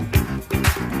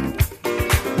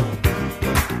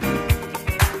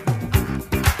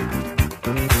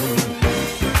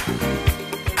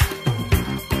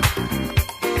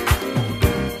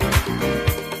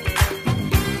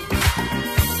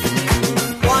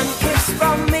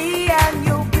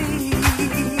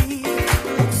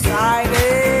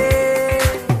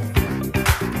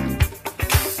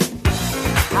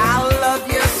 I love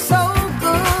you so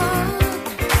good,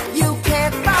 you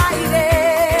can't fight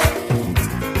it.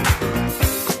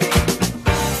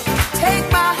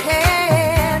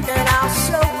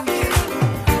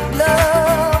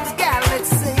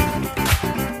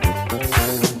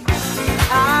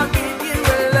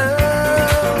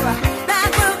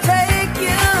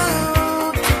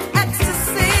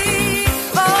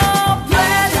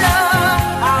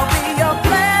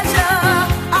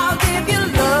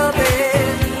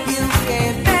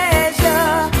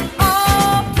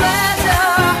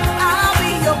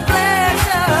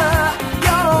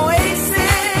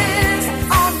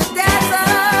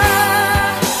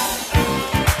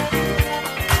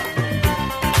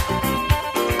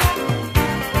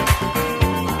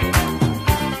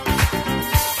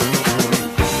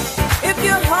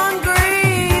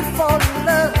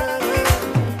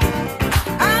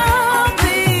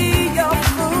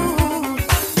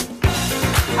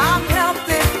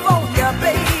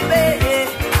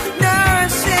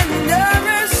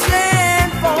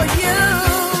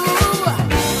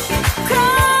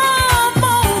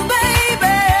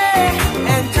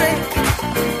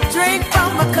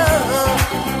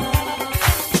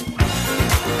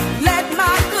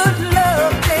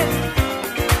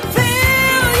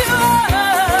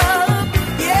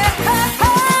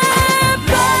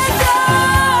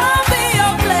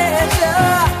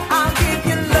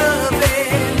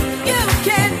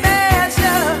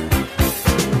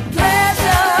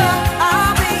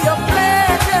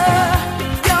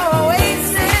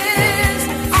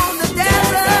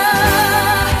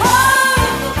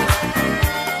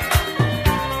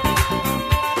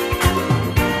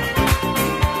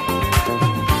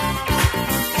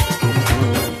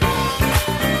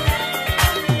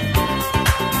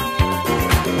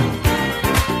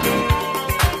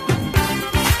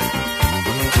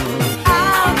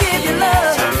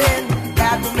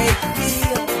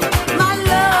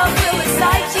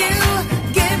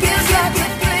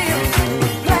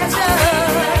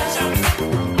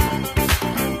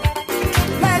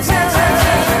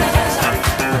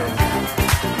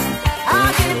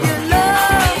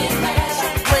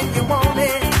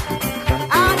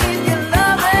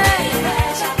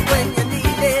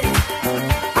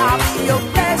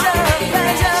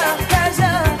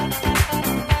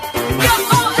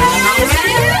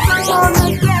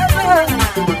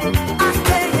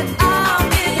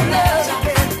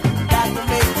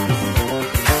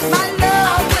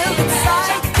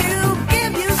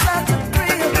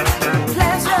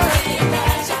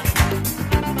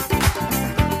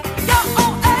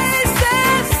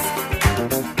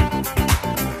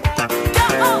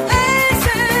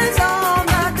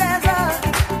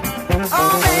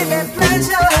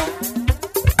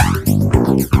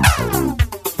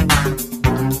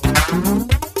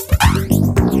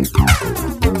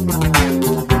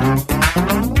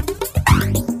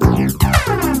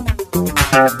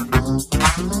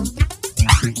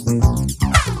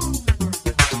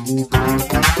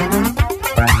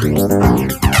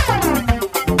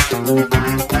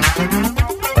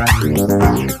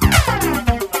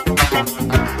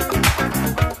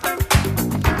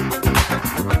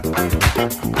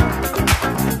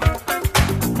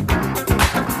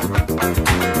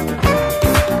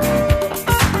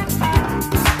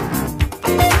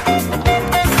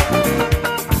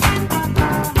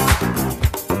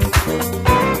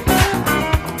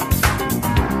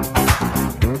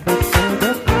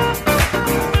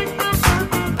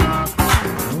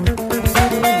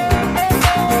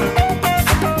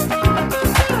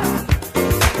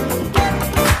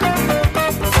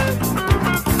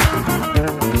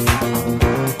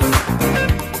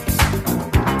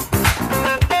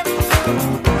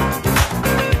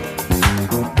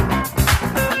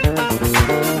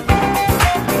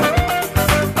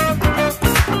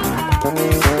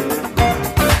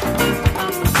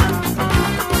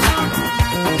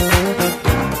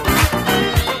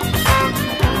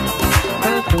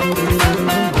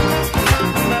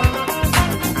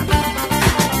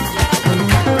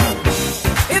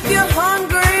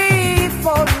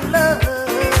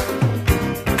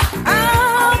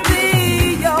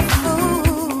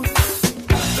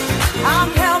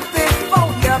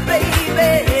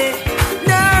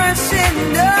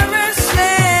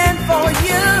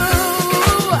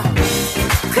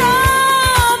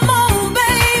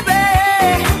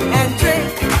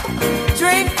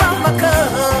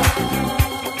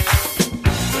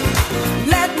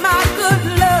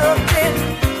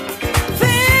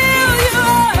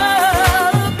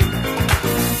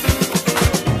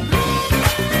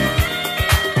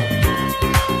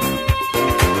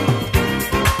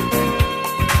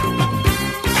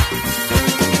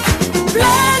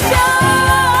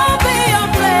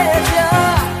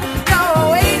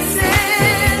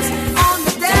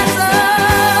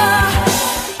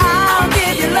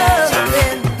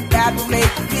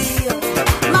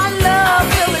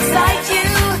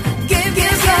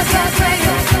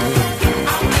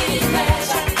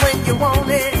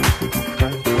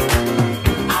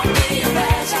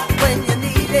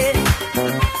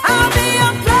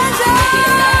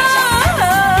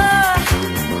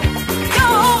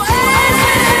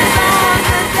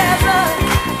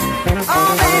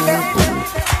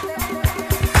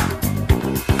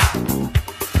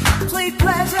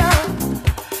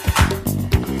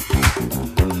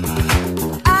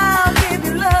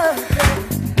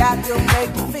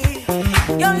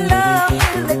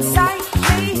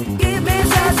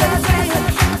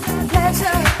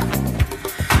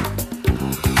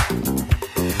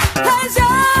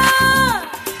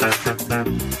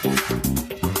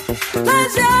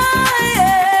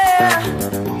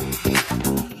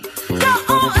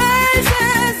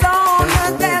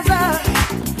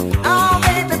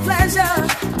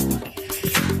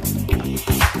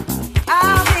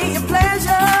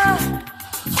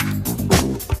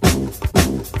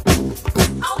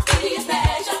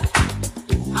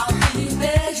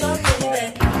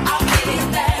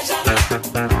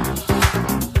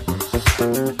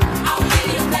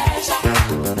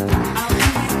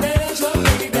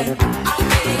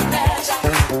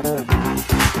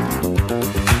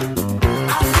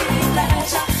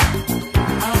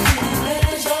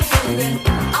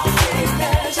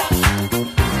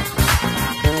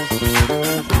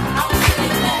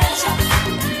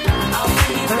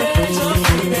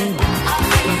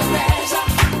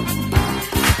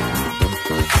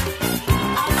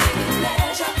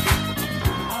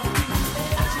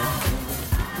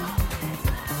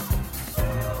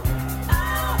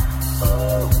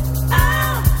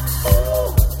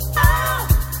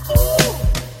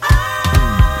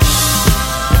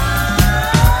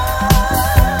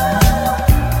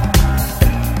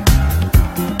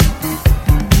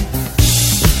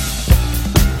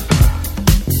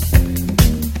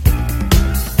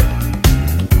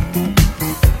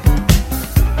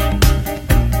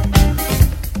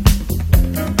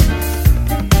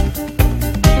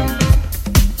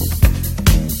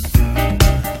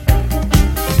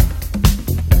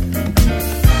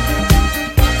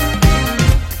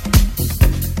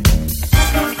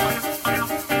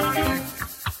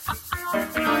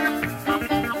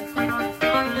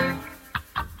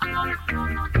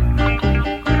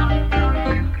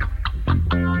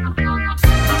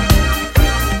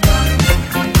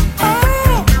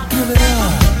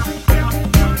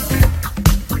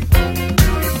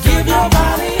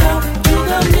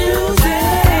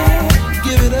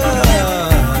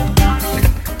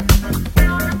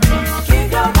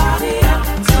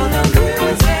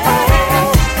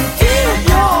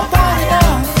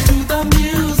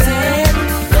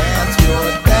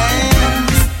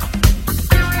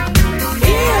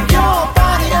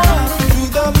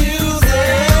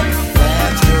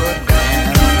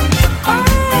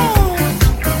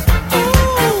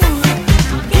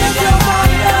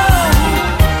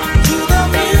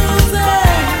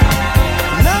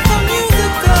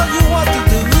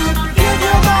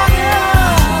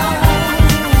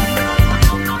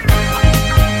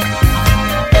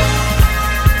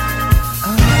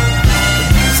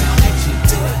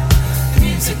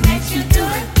 you do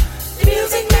it. The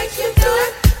music makes you do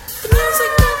it. The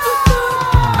music makes you do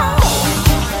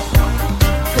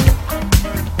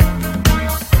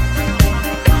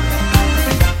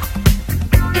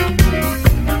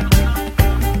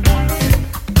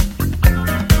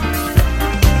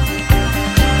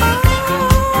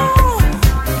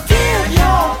Give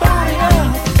your body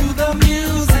up to the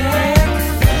music.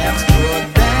 That's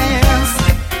good dance.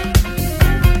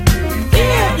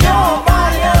 Give your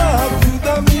body up to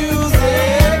the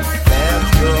music. That's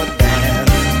good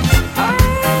dance.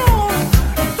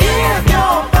 Give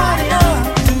your body up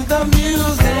to the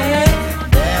music.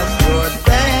 That's good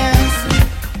dance.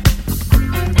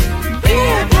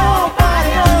 Give your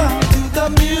body up to the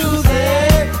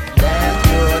music. That's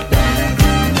good dance.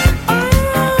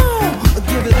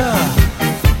 Give it up.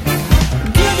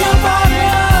 Give your body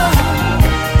up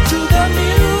to the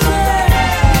music.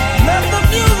 Let the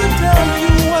music tell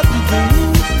you what to do.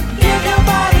 Give your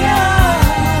body up.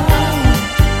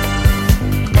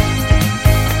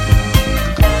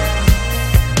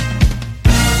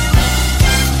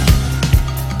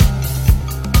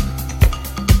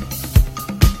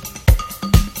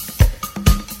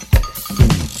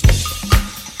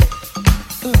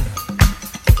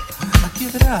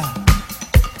 Give it up.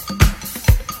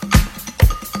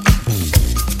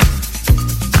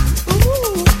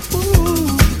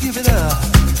 Give it up.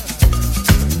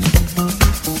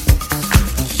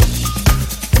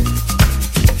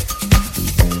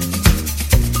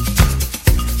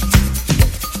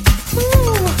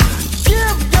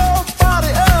 Give your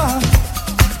body up.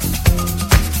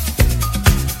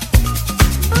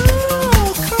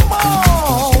 Come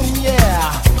on,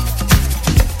 yeah.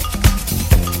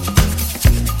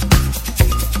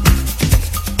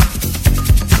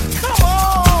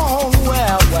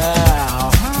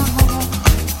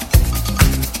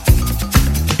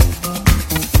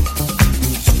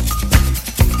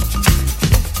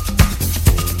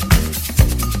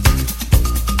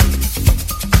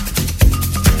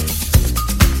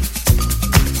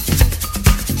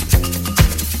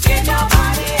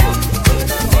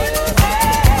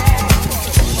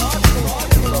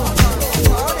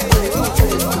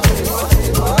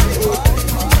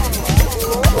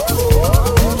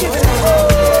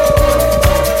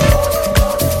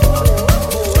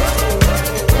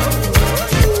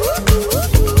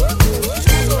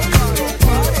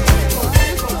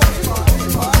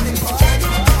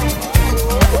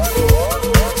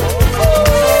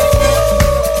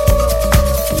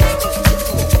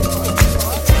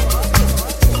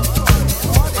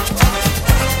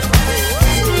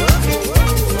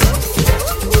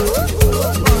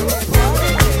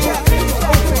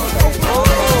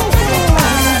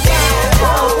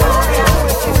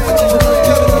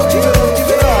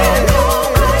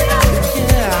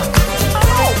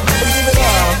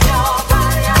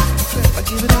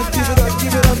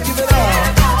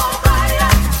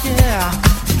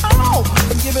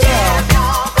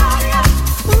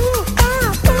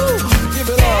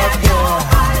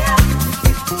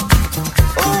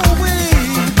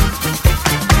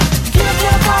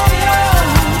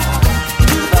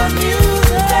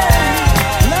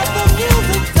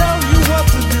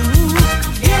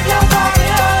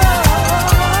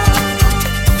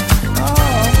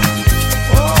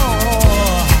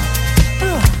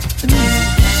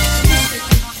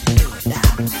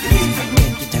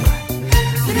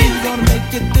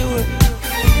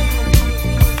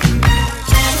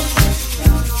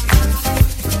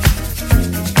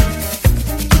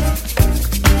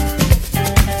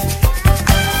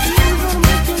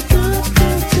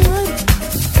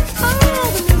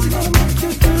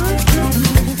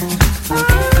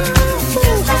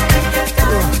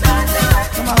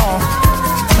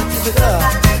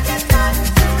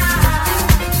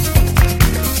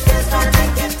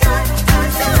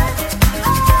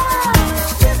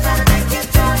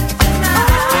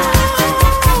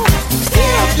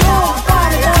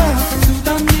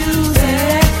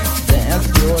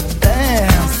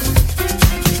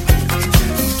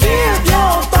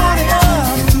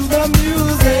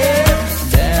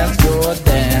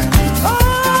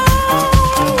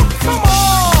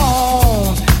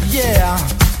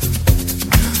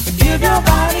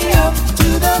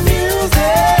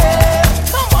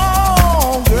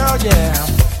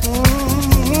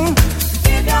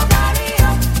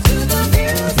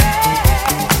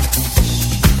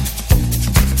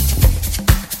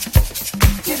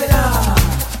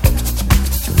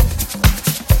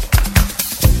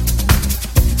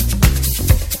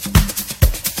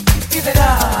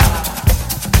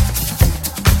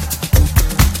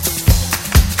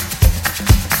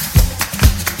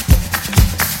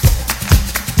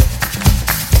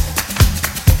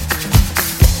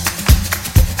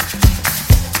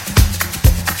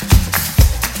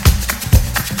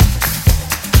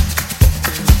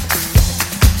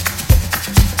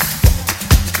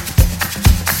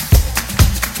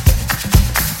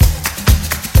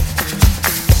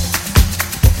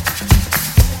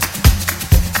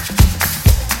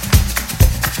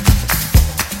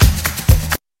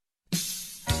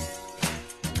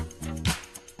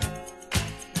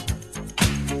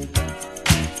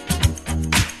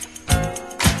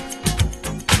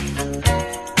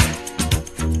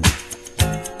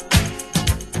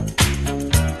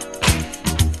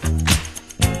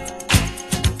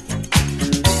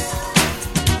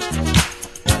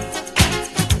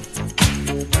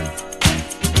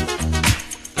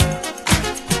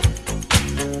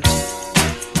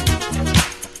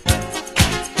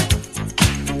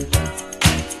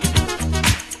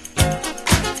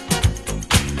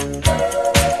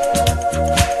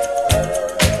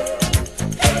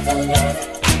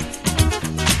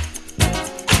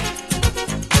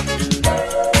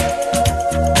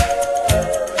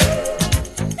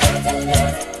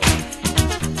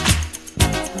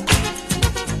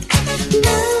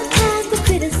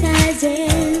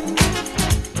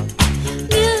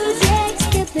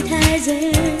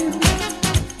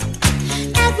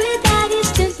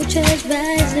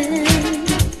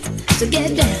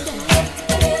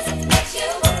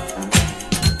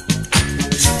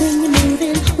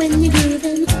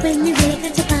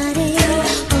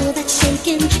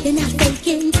 you're not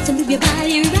faking. So move your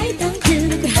body right down to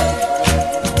the ground.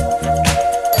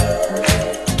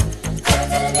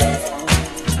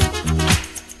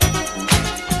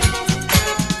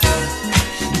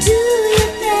 Do your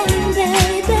thing,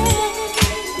 baby.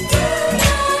 Do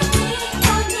your thing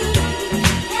for me.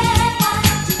 Yeah,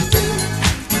 what you do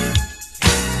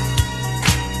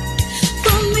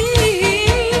for me.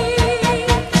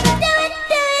 Do it,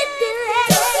 do it, do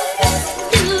it,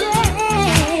 do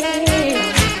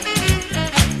it.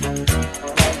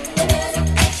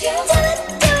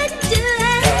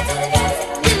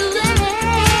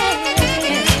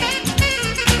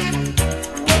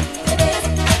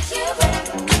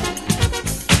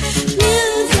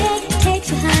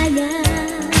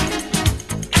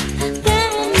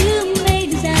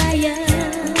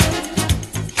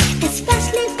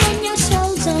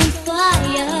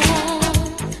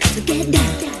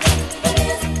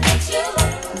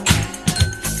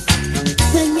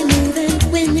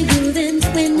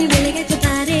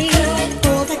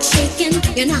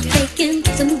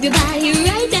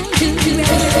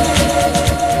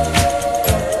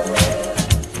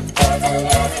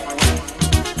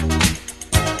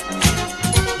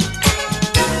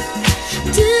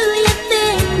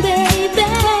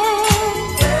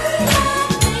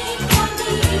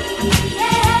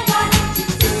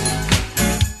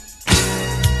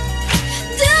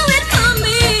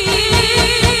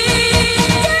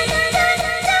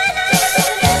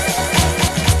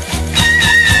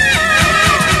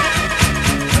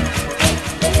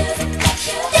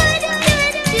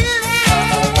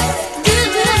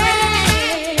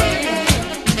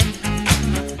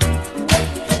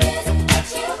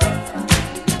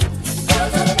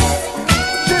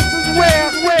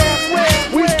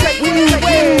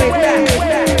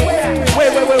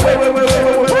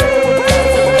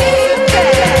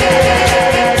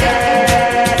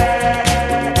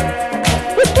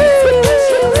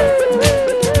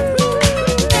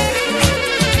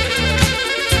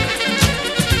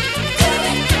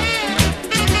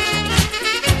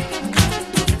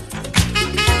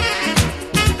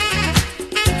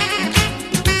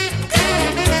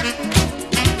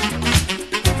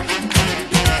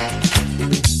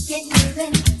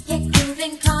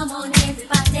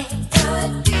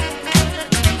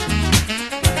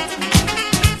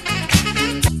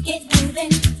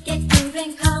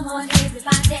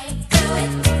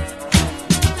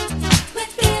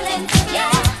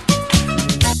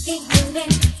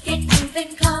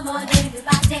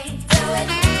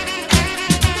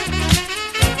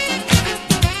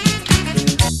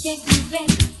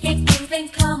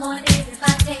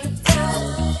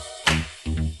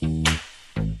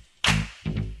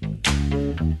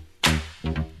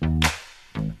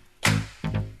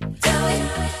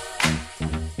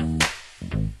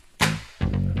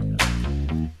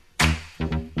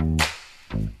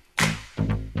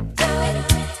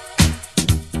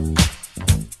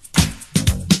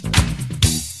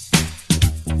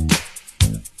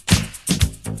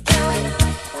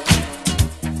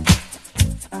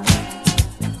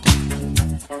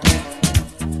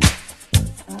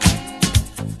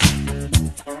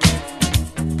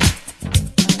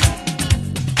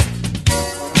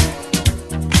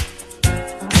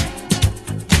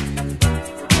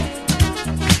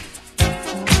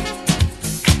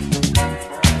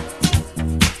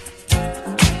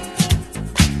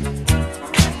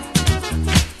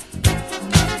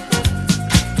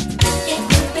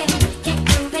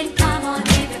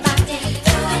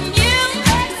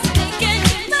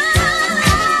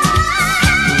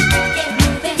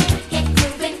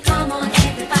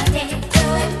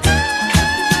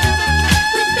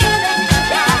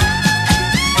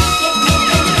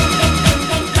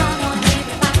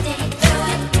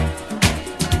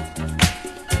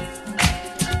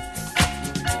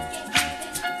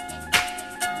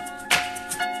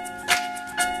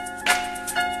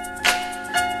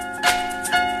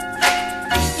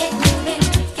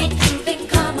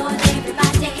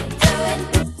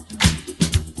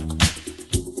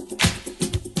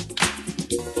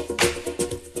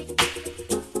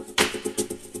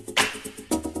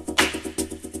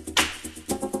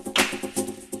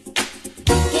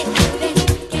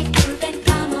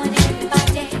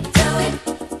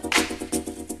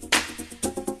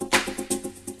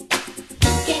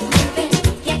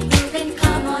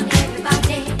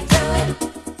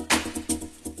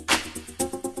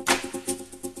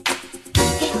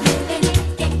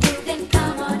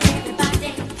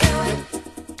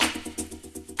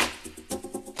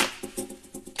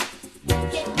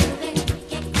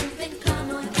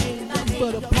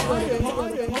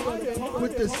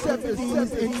 with the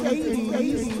 70s and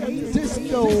 80s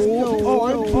disco,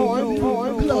 R&B,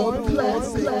 club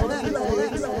classics,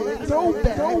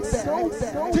 throwbacks,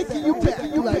 taking you back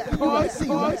like car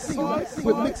seats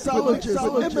with mixologist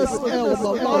MSL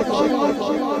Malachi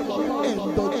and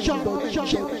the Chop.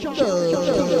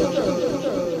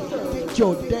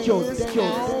 Get your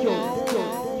dance.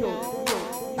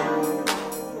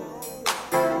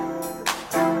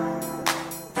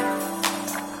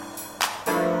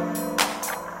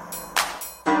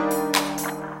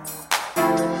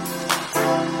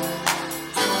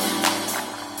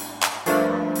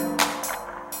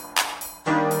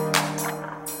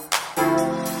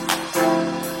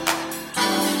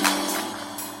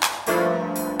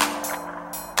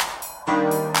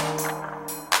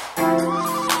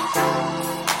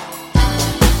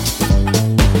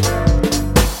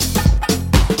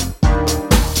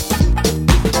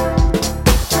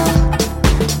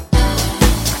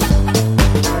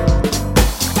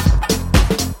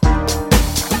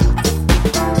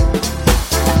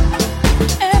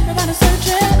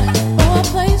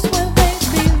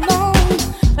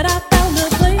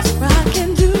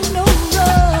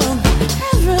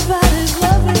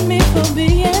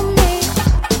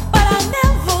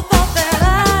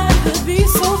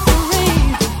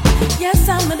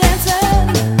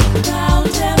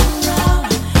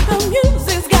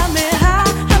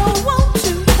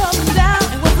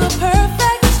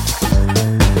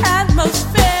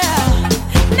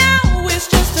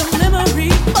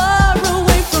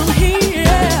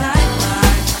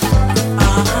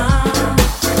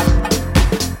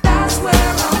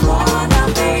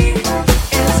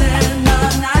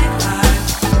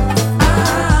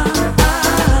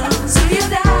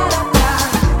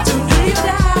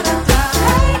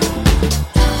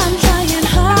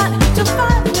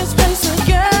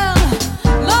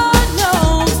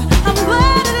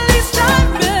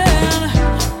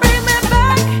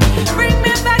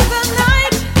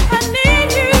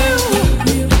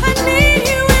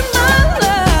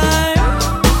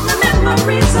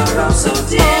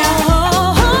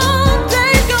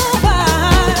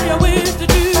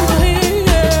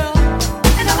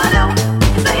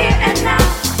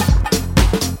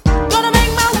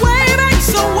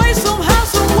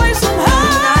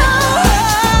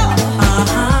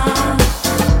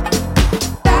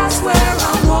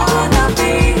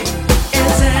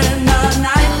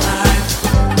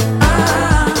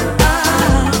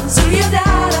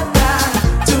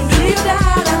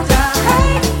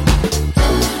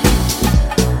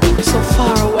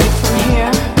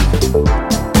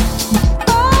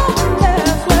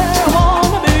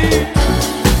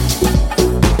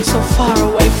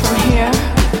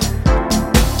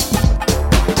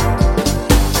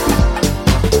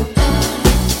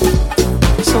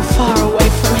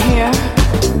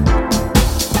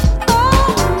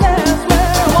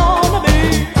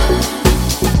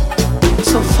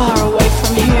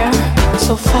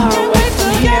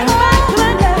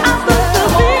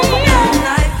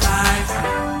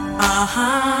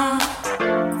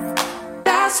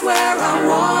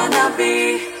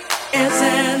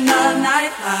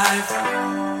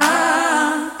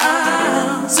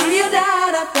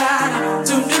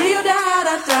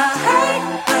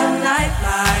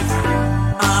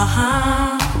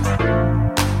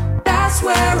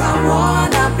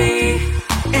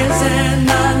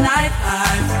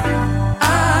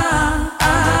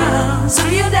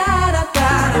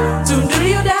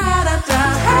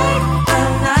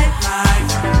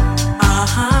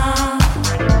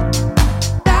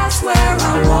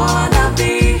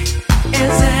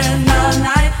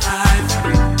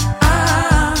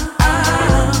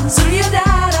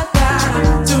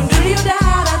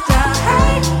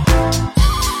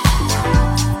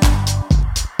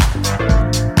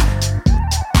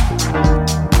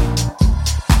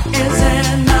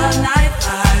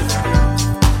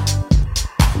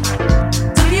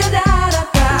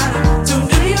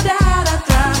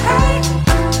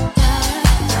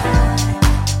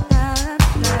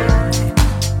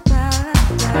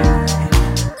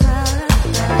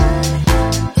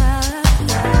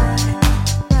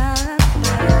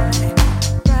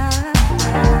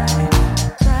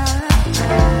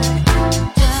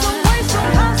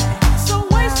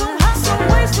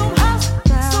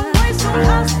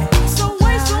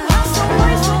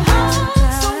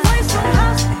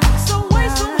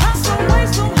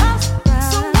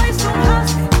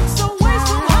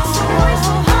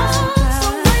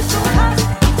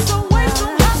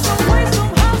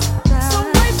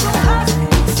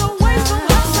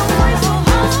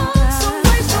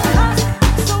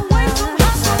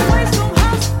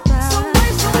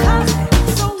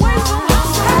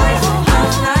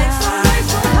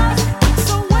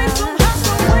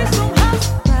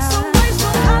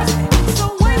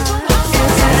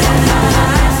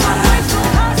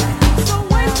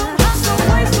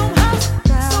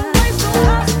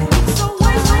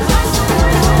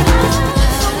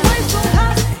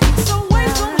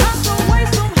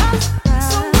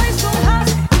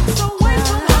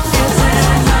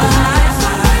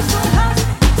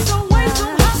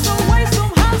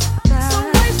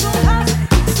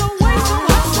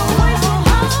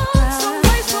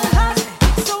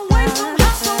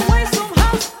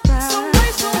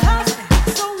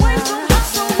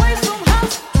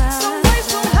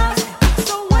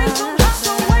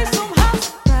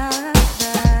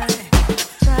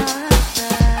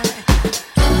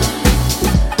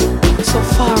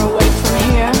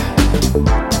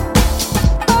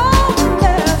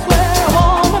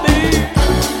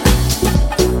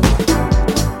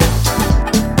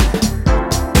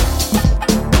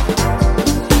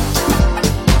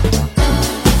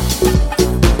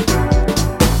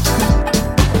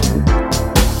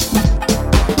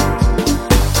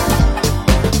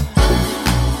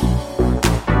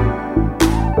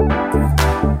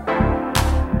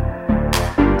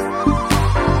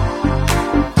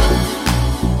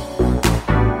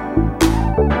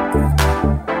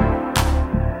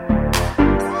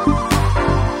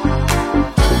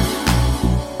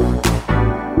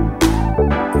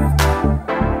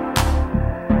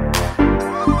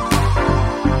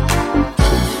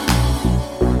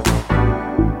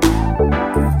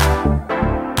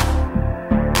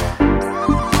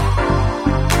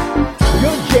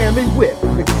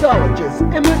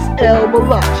 mixologist MSL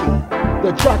Malachi,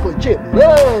 the chocolate chip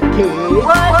love cake,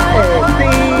 and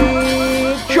Big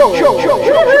Cho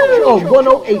on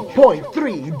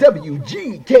 108.3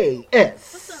 WGKS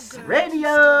Radio.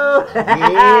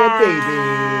 Yeah,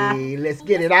 baby. Let's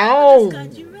get it on.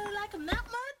 You really like him that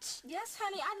much? Yes,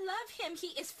 honey, I love him. He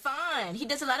is fine. He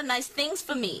does a lot of nice things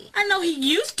for me. I know he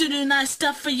used to do nice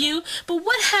stuff for you, but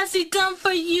what has he done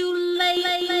for you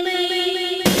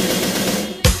lately?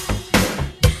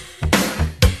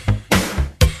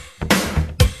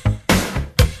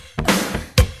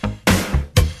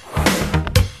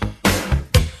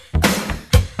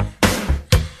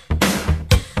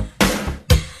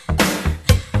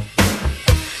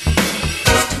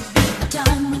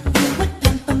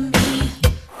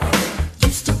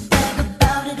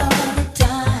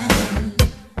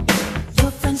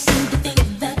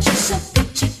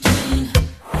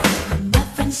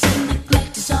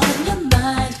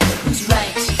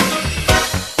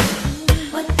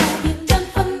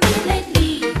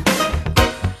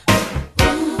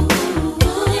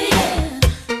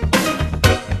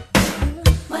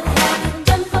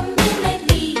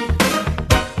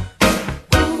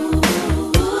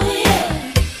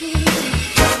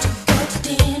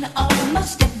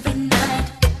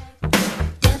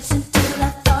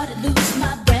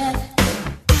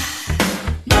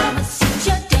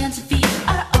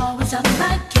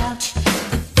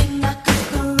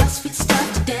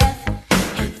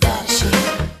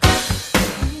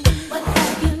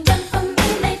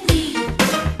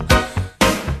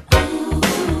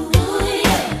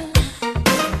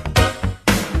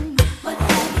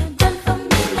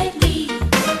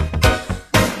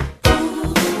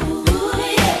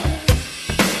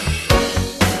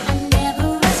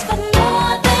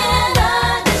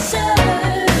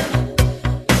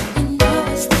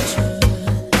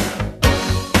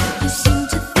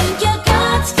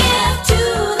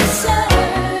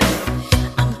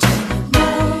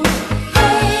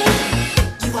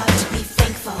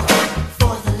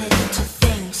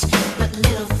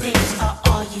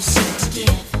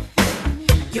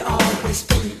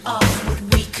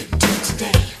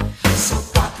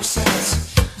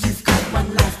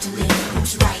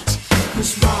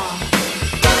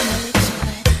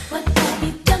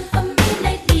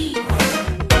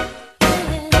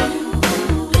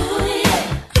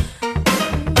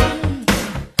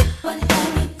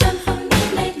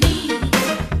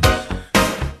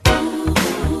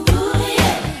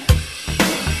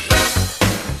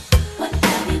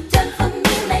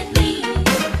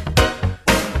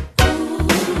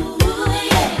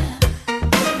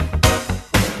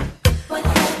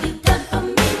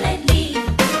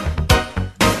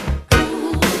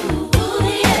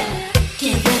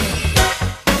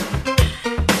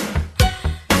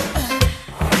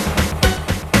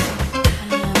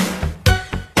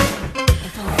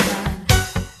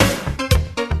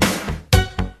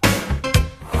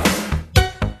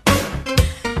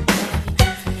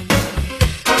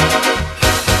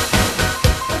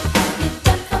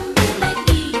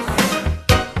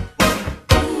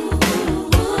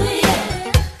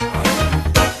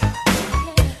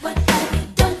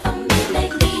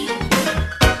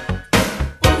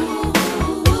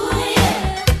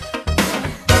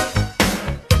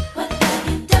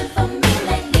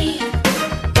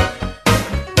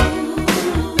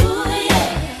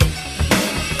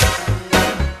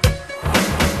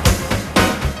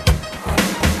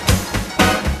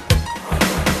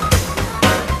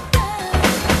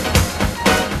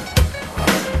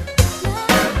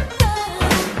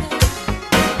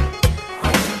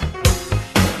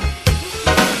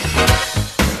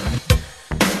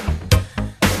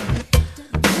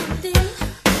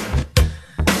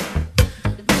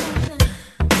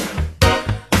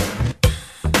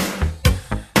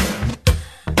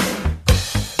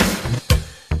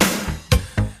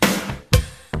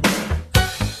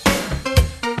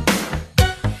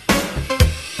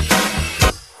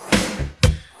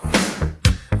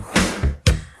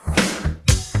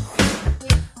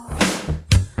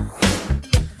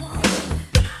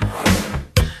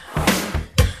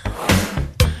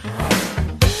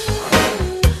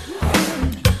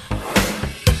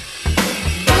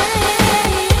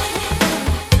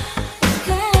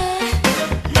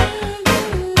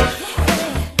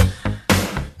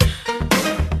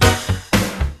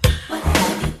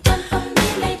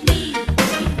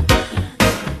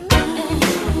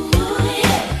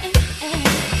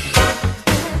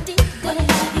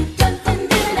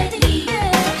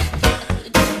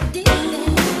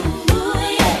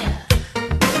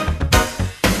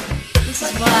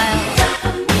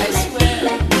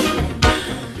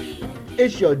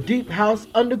 It's your Deep House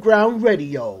Underground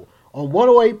Radio on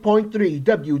 108.3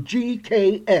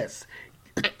 WGKS.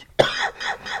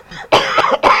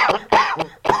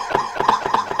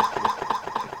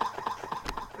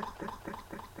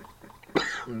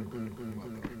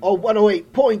 On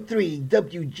 108.3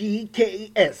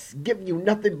 WGKS, giving you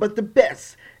nothing but the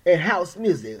best in house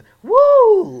music.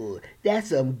 Woo! That's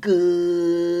some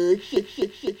good shit.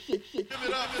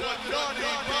 Even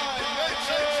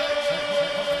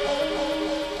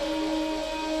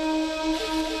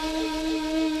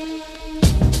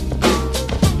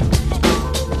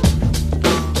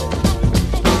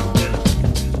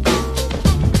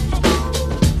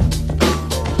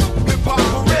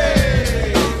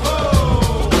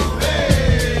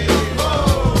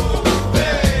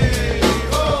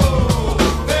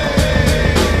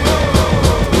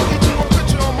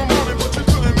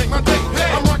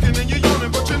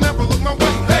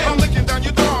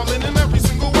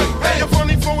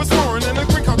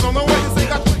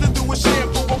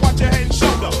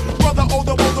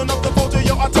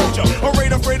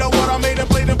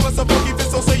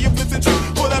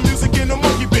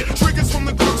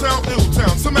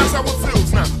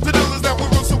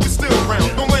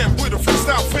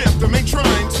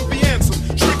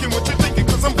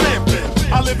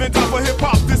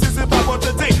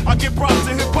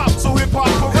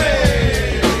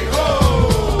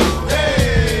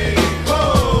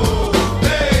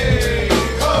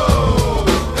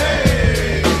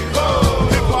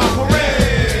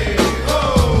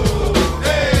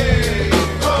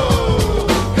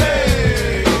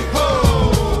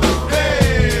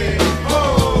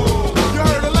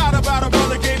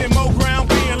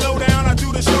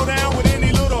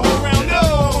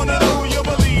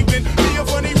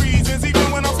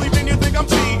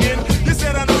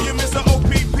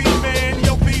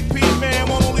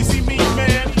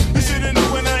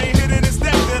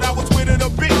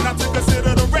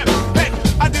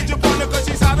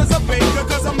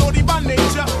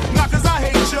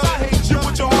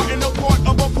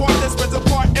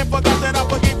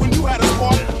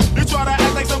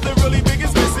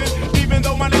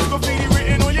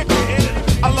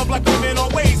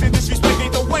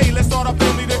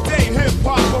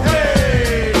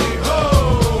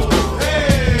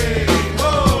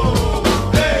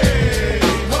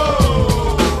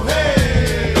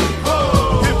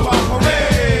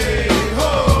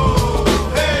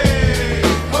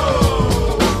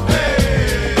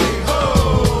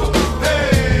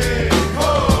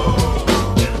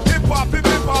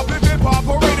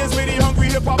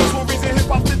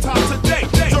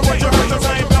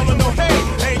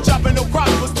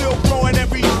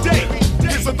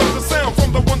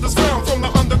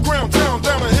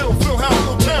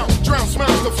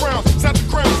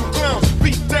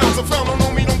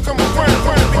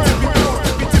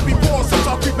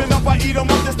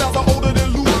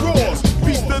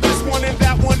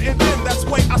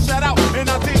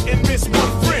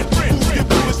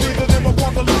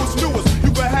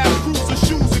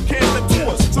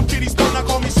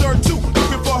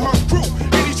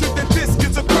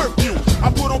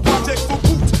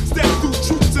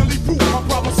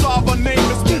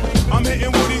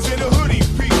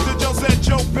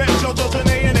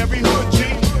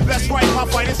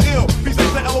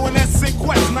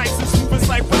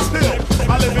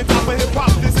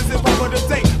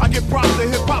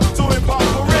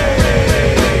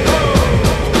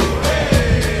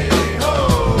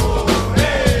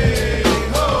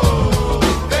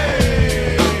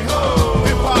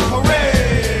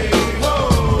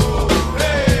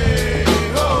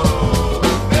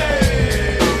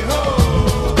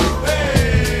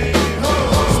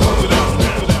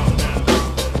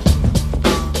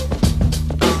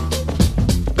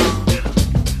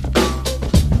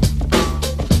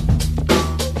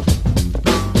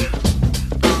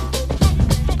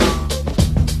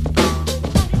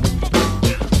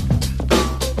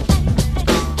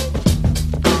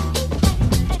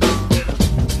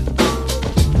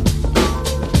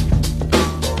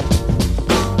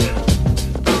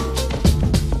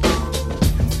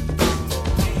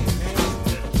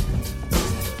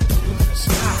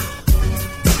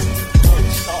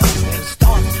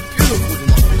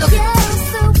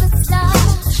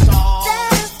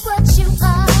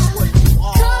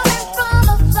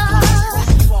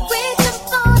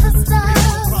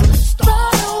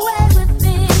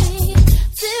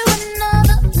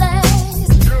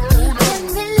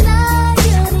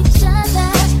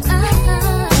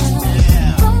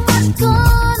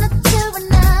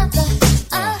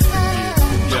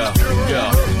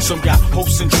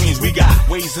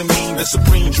always a mean. The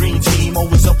supreme dream team,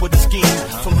 always up with a scheme.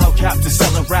 From hubcap to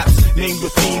selling raps, name the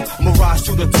theme. Mirage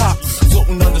to the top,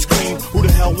 floating on the screen. Who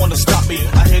the hell wanna stop me?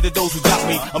 I hated those who got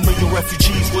me. A million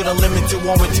refugees with unlimited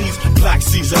warranties. Black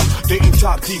Caesar, dating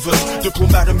top divas.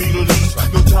 Diplomat of Middle East,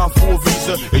 no time for a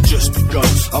visa. It just begun.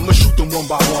 I'ma shoot them one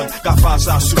by one. Got 5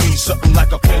 sides to me, something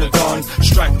like a pentagon.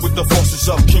 Strike with the forces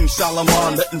of King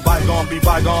Solomon. Letting bygone be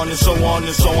bygone, and so on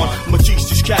and so on. I'ma teach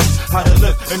these cats how to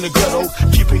live in the ghetto.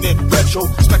 Keeping it retro,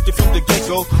 expected from the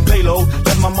get-go. Lay low,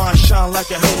 let my mind shine like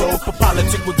a halo. For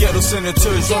politics with ghetto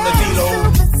senators on the D-Lo.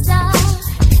 Superstar,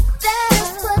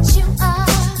 that's what you are.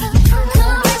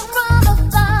 Coming from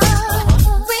afar,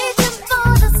 reaching for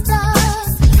the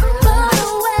stars. Run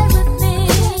away with me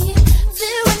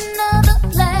to another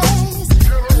place.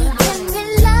 We can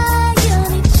rely on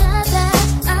each other.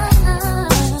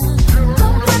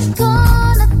 From one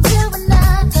corner to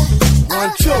another.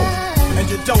 1, 2, and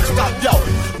you don't stop, yo.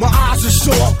 My eyes are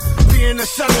sore. Being a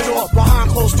senator behind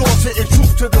closed doors, hitting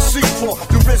truth to the seafloor.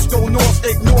 The rich go north,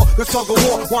 ignore the tug of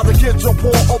war. While the kids are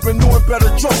poor, open new and better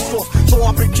drugstores. So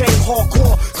I became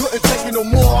hardcore, couldn't take it no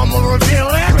more. I'ma reveal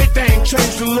everything,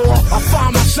 change the law. I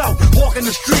find myself walking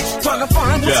the streets, trying to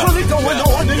find what's really going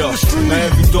on in the street. Now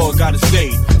every dog got his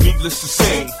day, needless to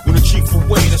say. When the chief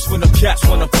away, that's when the cats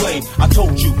wanna play. I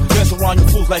told you, dance around your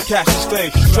fools like cash and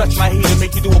stay. Stretch my heat and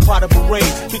make you do a pot of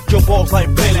parade. Kick your balls like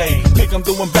Pele, pick them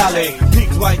doing ballet. Peak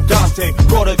like Dante,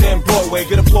 broader than Broadway.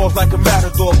 Get applause like a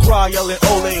matador, cry yelling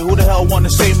ole. Who the hell wanna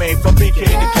say me from BK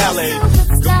to Calais?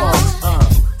 Come on,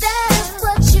 That's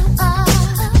what you are.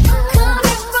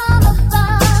 Coming from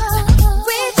afar,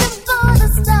 reaching for the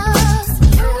stars.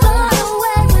 Run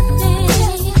away with me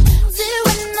to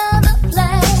another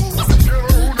place.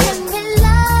 We can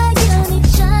rely on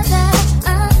each other.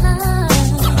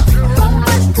 From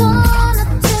one corner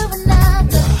to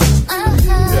another.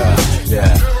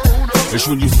 yeah. It's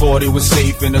when you thought it was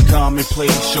safe in a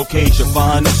commonplace. Showcase your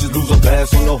finest, lose a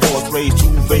pass on the horse race.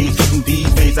 2 phase, getting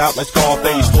D-phase out like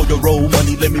Scarface. For your road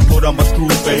money, let me put on my screw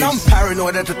face. And I'm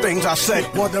paranoid at the things I say,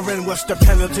 wondering what's the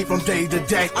penalty from day to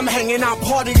day. I'm hanging out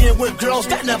partying with girls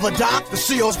that never die. The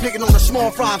CEO's picking on the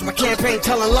small fries, my campaign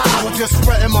telling lies. I was just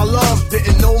spreading my love,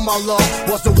 didn't know my love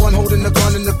was the one holding the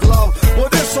gun in the glove. Well,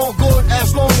 it's all good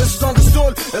as long as it's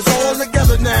understood. It's all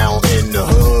together now in the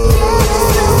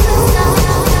hood.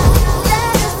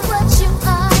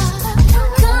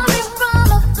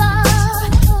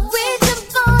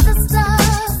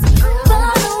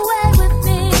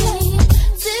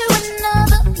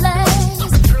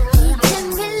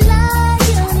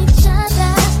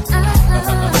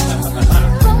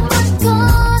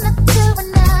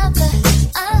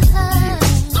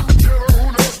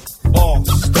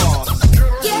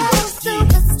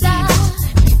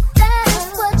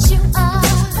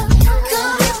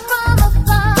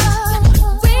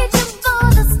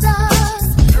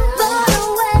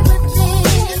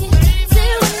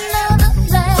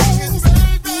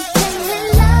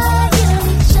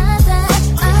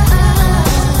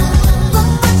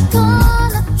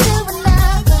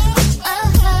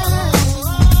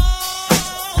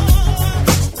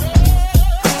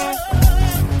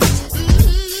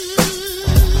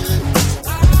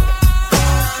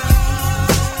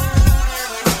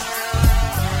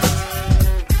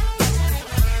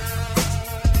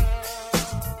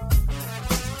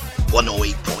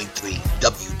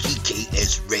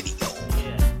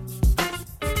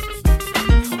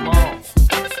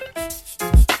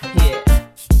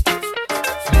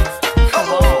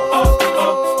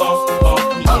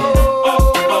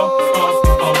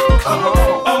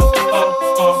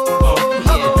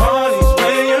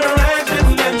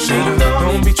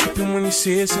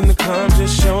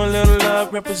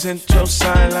 Represent your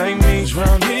side like me.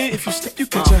 Round here, if you step, you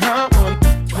get your hot one.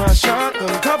 My shotgun,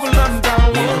 a couple of them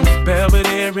down one.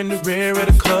 Belvedere in the rear of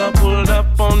the club, pulled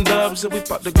up on dubs, and we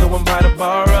about to go and buy the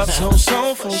bar up. So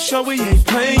for sure we ain't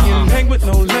playing. Hang with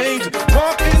no lames,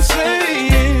 walk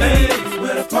insane. Hey,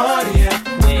 where the party at?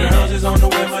 Girls is on the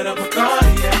way with a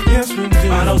Bacardi at. Yes, we do.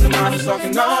 Bottles and models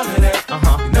talking all of that.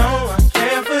 You know I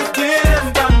can't forget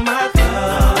about my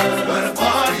love. Where the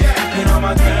party at? And all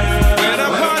my girls.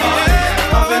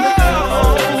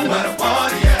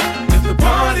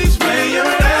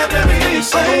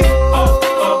 Say, all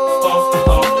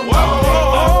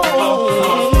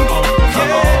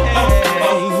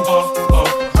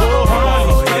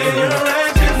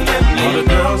the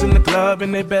girls in the club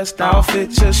in their best outfit,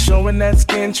 just showing that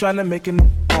skin, trying to make it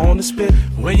on the spit.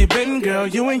 Where you been, girl?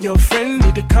 You and your friend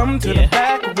need to come to the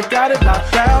back. We got it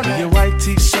locked down. In your white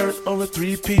t-shirt or a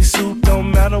three-piece suit,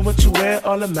 don't matter what you wear.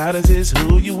 All that matters is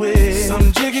who you with.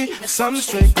 Some jiggy, some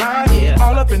straight grind.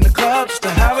 All up in the club just to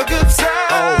have a good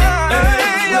time.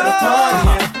 Hey, where the party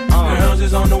at? Girls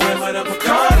is on the way where the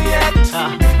Bacardi at.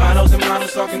 Models and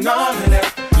models talking all of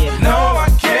that. No, I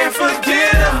can't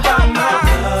forget about my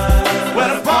love. Where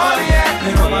the party at?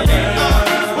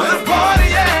 Where the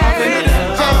party at?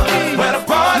 Where the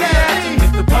party at?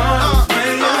 If the party's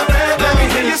where you're at, let me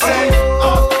hear you say,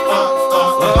 oh, oh,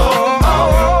 oh, oh,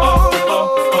 oh, oh,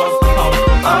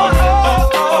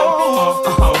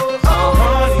 oh,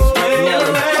 party's where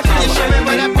you're at. You show me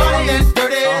where that party at,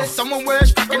 dirty. Someone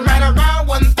wears fucking right around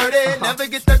 1:30. Never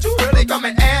gets there too early,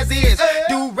 coming as is.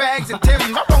 Do rags and Timbs,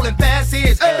 I'm rolling past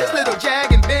his. This little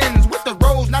Jag and Benz with the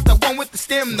rolls, not the one with the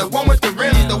stem, the one with the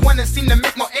rims, the one that seem to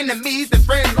make more enemies than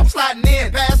friends. I'm sliding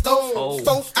in past those,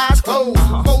 both eyes closed,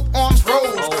 both arms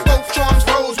rose, both charms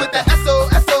rose with the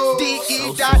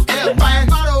SOSODE.F. Buying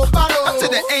bottle, till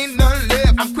there ain't none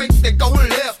left. I'm quick to go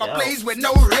left. I plays with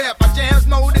no rep. I jams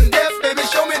more than death, baby.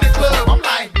 Show me the club. I'm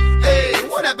like, hey,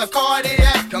 whatever car they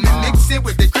at, come and mix it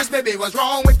with the crisp, baby. What's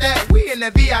wrong with that? We in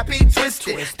the VIP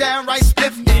twisted, downright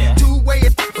spliffed it, two-way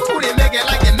it, ooh, they make it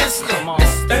like you missed it.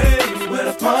 Hey, where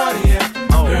the party at?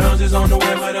 Girls is on the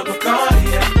way where the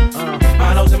Bacardi at.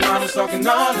 Models and models talking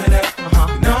all of that.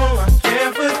 No, I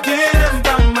can't forget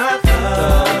about my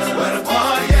love. Where the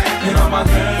party at? And all my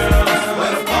girls,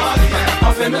 where the party at?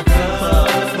 Off in the club,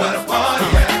 where the party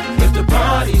at? If the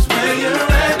party's where you're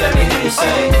at, let me hear you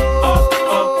say, oh,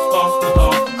 oh, oh,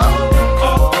 oh, oh,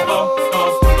 oh, oh,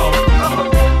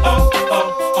 oh, oh,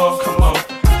 oh, come on.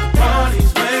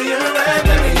 Party's where you're at,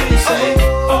 let me hear you say,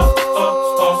 oh, oh,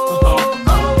 oh, oh,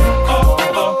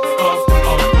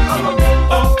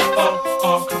 oh,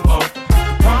 oh, come on.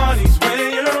 Party's where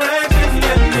you're at, just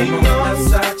let me know. Left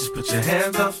side, just put your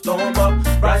hands up, throw 'em up.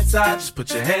 Right side, just put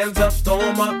your hands up, throw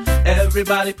 'em up.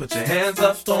 Everybody put your hands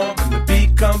up, throw 'em. When the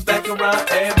beat come back around,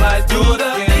 everybody do it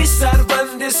again. East side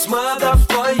run this mother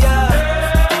for ya.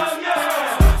 Hell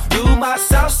yeah. Do my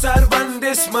south side run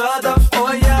this mother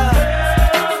for ya.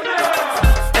 Hell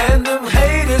yeah. And them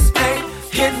haters ain't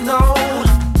getting on,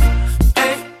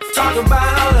 ain't talking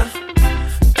about her,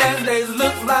 and they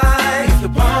look like If the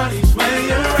party's where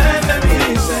you're at, let me hear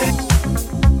you say,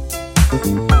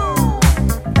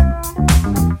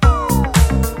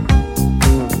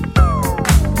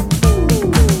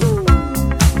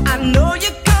 I know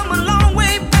you come a long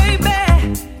way, baby,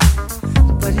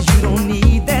 but you don't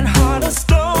need that heart of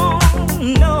stone,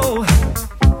 no.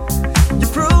 You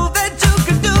prove that you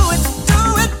can do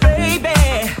it, baby.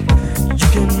 You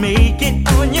can make it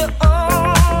on your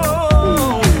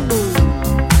own,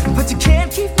 but you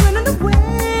can't keep running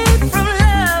away from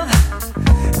love,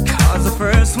 'cause the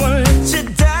first one let you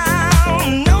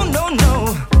down, no, no, no.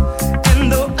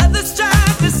 And though others try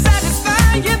to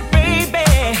satisfy you, baby,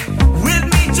 with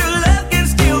me true love can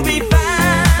still be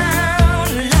found.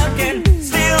 Love can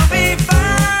still be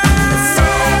found. The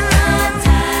second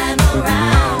time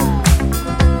around,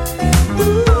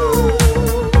 ooh,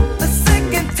 the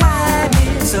second time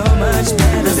is so much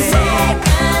better. The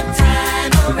second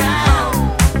time around,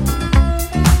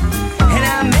 and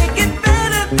I make it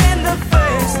better than the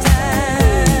first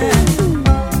time.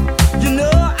 You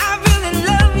know I really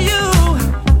love you,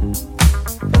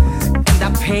 and I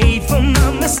paid for my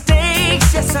mistakes.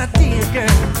 Yes, I did,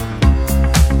 girl.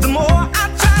 The more I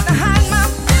try to hide my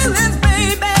feelings,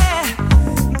 baby,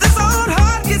 this old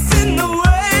heart gets in the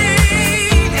way,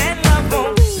 and love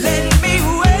won't let me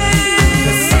wait.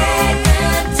 The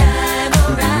second time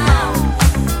around,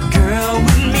 girl,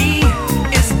 with me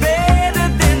is better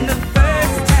than the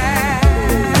first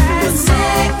time. The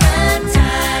second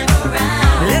time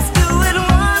around, let's do it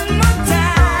one more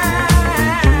time.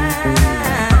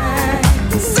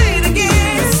 Say it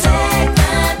again. The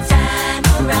second time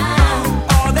around.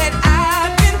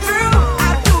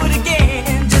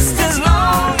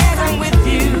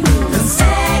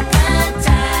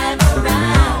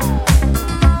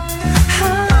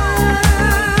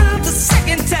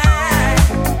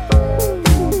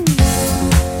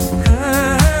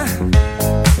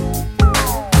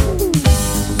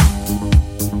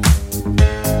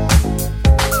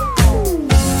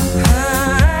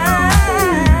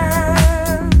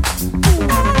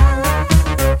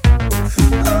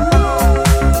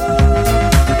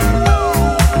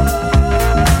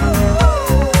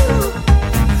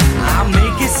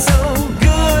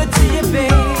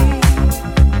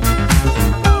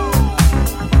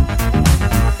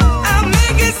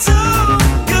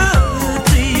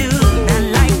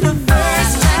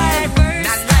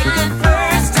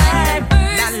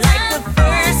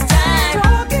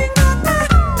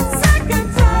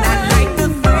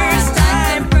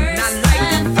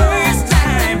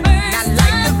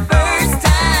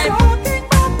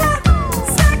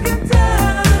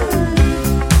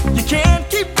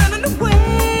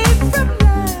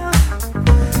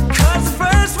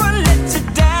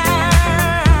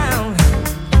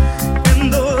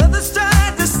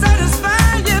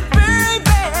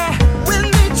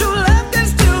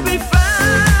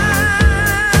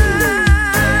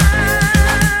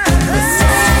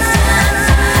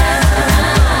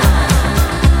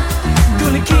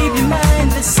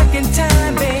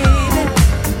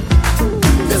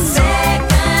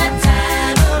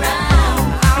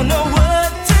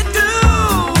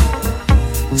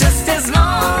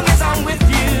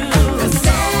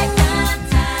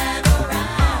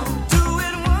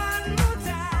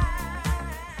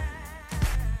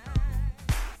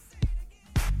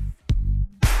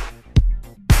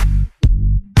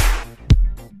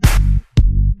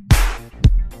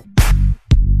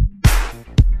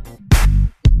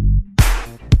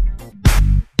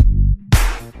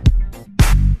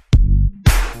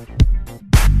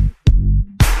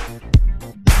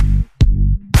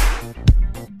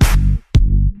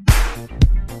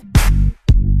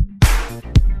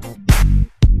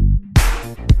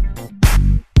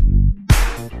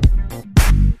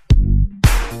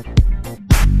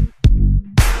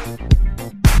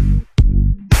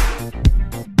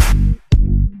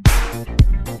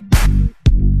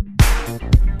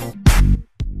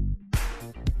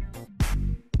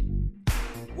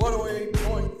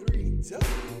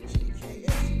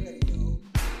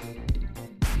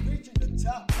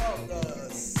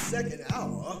 second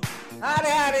hour. Howdy,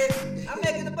 howdy. I'm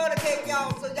making the butter cake,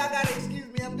 y'all, so y'all gotta excuse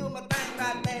me. I'm doing my thing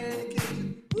right there in the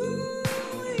kitchen.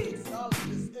 Woo-wee.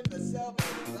 Mixologist MSL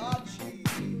Malachi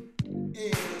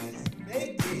is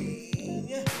making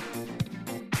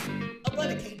a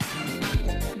butter cake.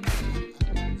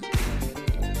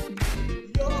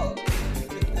 Yo.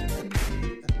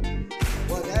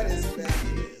 Well, that is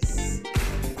fabulous.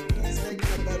 He's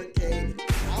making a butter cake.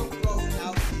 I'm closing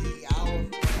out the hour.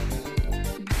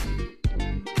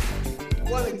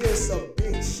 Want to give some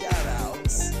big shout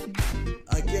outs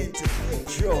again to Big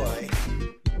Joy,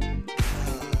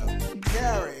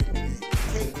 Karen, and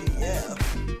KPF.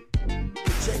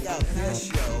 Check out their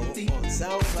show on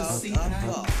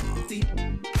SoundCloud.com.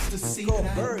 Go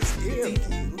Bird's Ear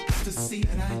View.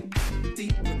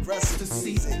 Progressive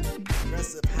music,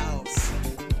 progressive house,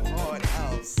 hard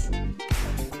house.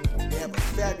 They have a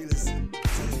fabulous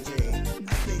DJ.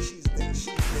 I think she's their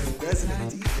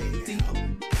resident DJ now.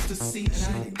 She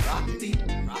be rocking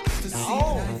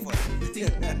on for it.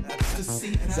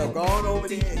 So go on over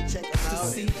there and check them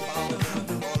out and follow them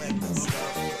and all that good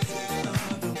stuff.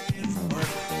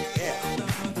 Yeah.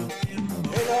 And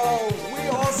we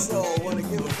also want to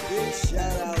give a big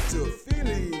shout out to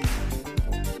Philly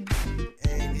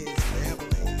and his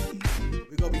family.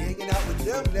 We're gonna be hanging out with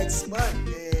them next month, and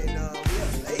we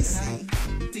have Lacey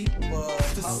for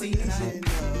Polynesian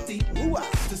luau.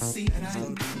 It's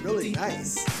gonna be really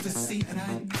nice.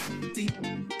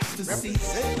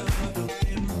 Represent.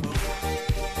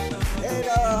 And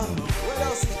what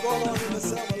else is going on in the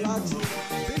Samalachi?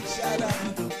 Big shout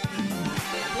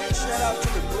out to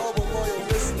the global loyal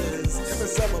listeners.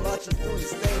 MSL Malachi's doing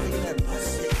his thing, making that butter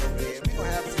cake over there. We're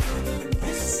gonna have some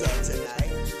pizza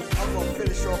tonight. I'm gonna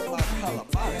finish off my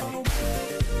calamari with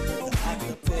the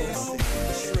octopus and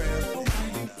the shrimp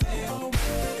and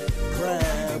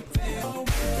crab.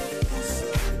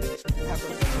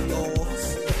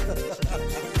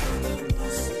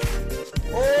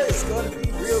 Oh, it's gonna be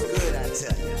real good, I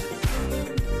tell you.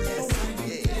 Yes,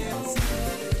 it is.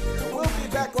 And we'll be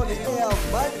back on the air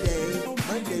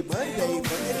Monday for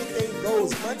Anything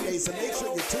Goes Monday, so make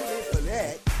sure you tune in for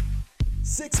that.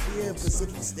 6 p.m.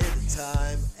 Pacific Standard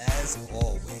Time, as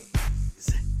always.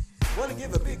 Want to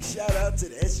give a big shout out to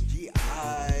the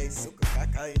SGI,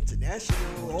 Sukakaka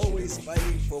International, always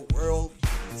fighting for world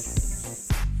peace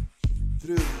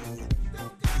through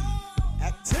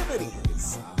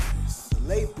activities. The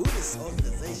lay Buddhist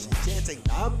organization chanting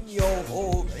Nam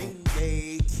Myoho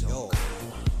Renge Kyo.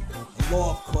 The law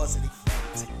of cause and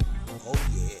effect. Oh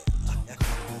yeah.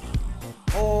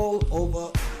 All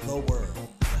over the world.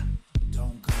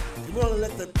 We want to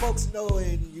let the folks know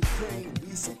in Ukraine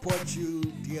we support you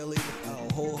dearly with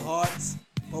our whole hearts,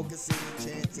 focusing and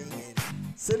chanting and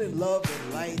sending love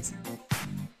and light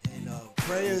and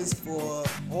prayers for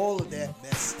all of that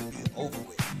mess to be over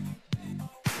with,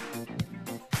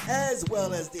 as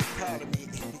well as the economy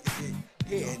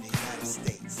here in the United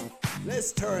States.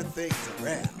 Let's turn things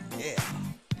around, yeah.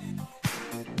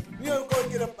 We are going to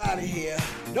get up out of here.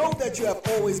 Know that you have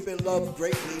always been loved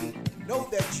greatly. Know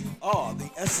that you are the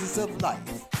essence of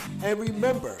life. And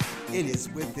remember, it is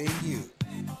within you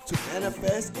to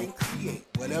manifest and create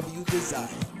whatever you desire.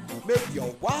 Make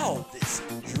your wildest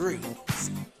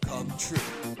dreams come true.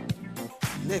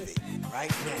 Live it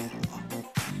right now.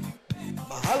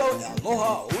 Mahalo,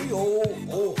 aloha, uyo,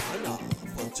 ohana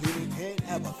for tuning in.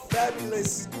 Have a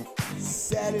fabulous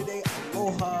Saturday,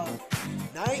 aloha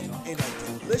night, and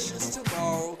a delicious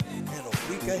tomorrow and a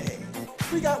week ahead.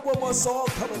 We got one more song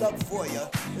coming up for you.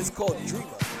 It's called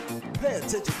Dreamer. Pay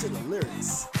attention to the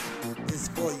lyrics. It's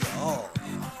for you all.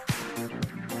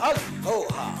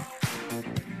 Aloha.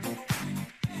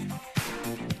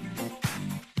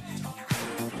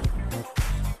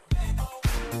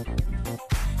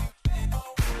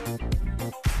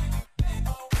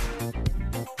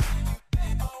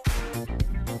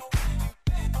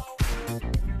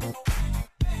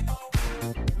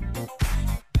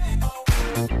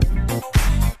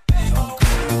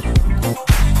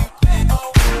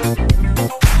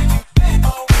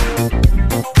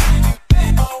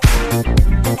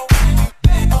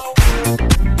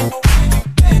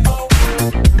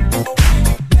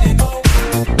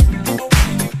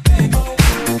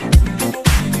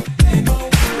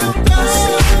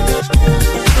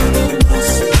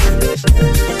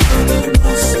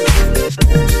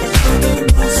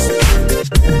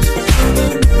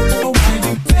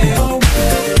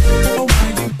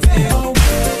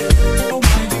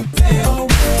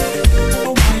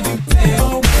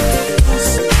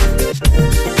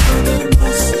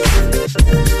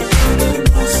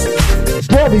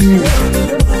 WGK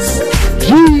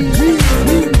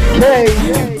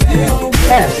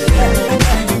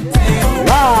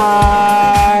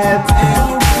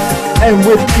And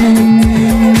with the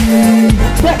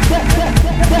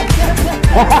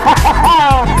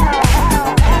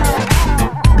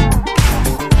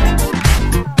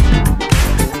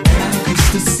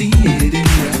used to see it in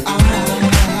your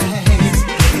eyes.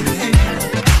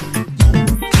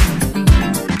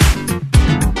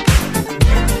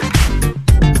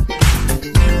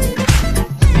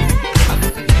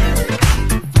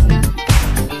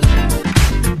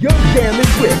 You're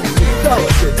jamming with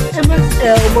mixologist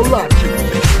MSL Malachi,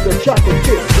 the chocolate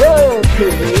chip love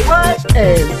pig,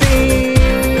 and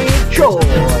Big Troy.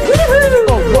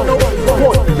 On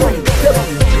 101.3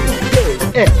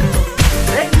 WGKS.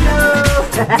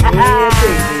 Yeah,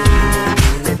 baby.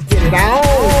 Let's get it on.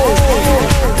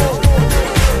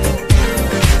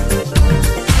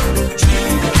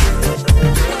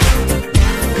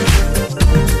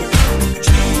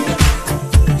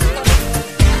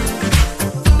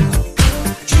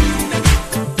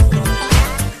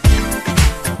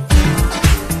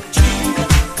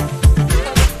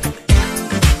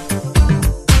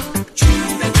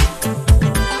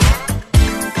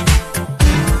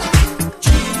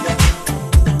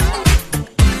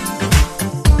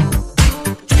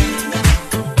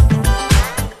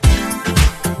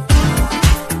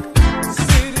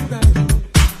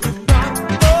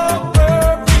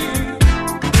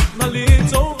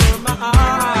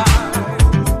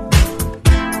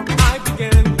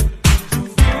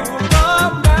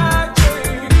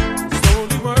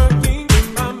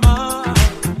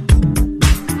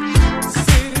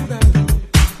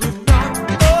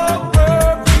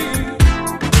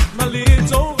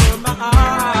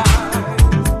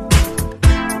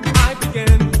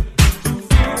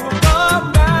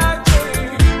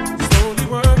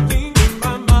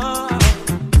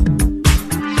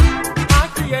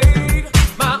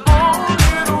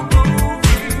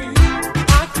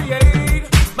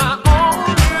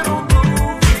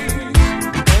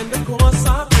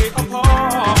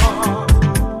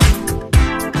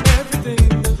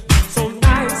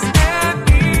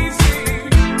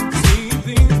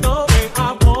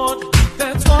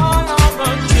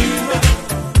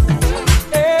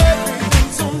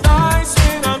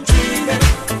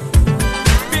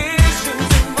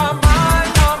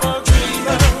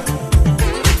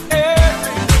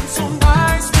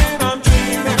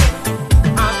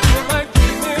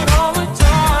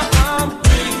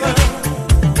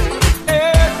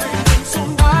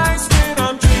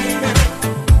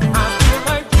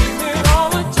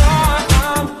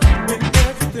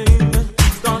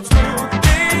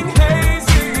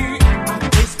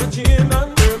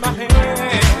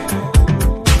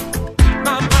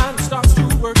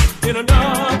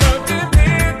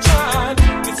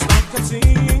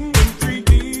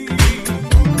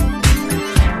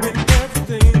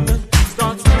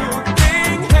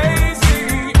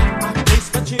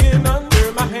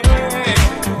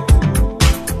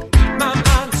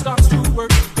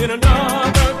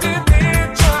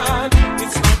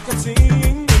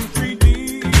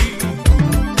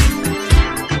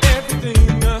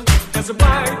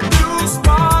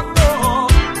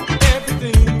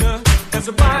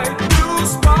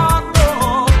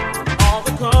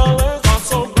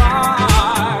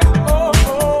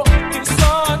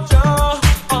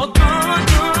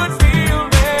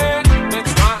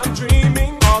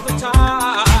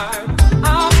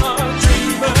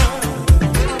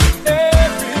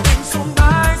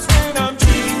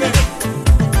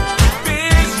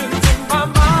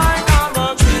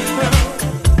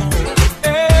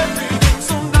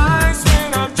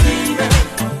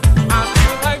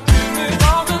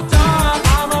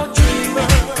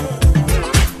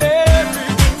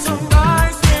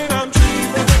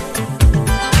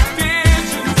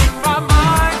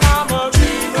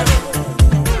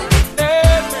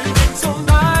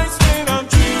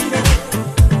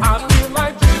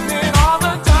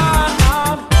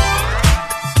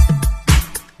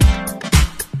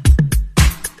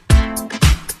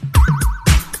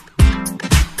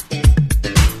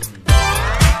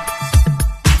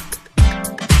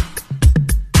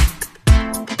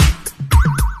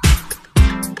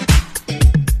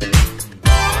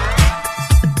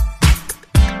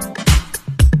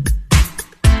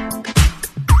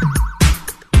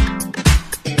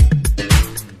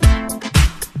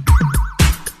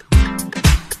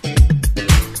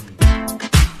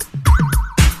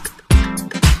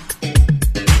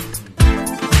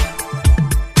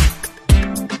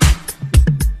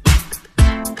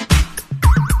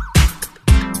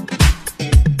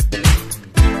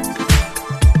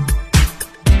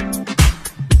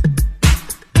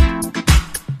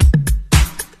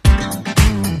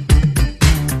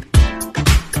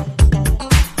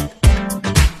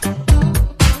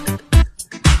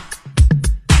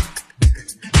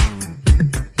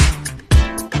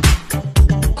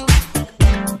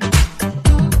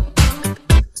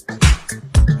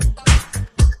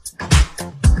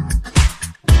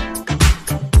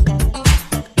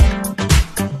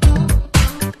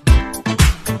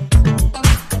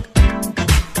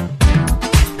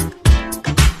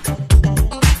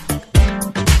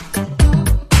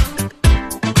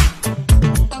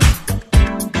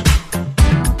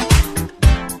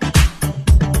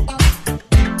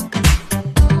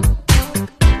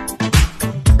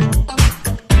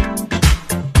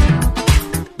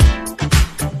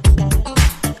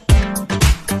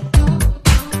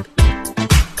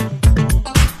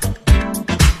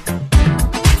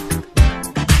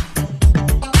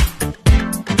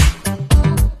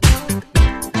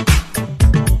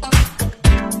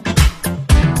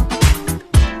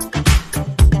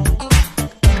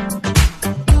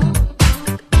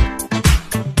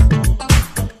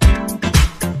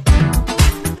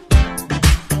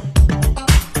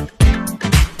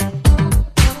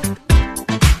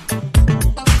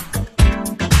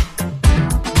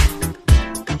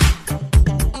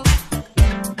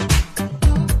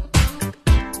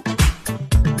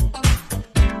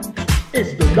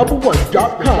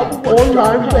 number1.com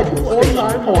online radio station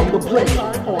on the play.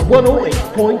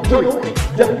 108.3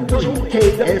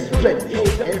 WGKS Radio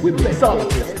with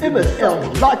mixologist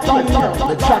MSL Latina,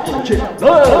 the chocolate chip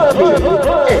love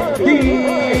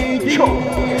and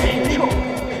Detroit.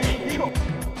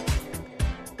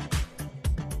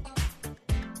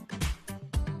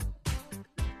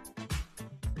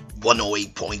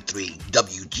 108.3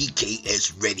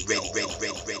 WGKS ready.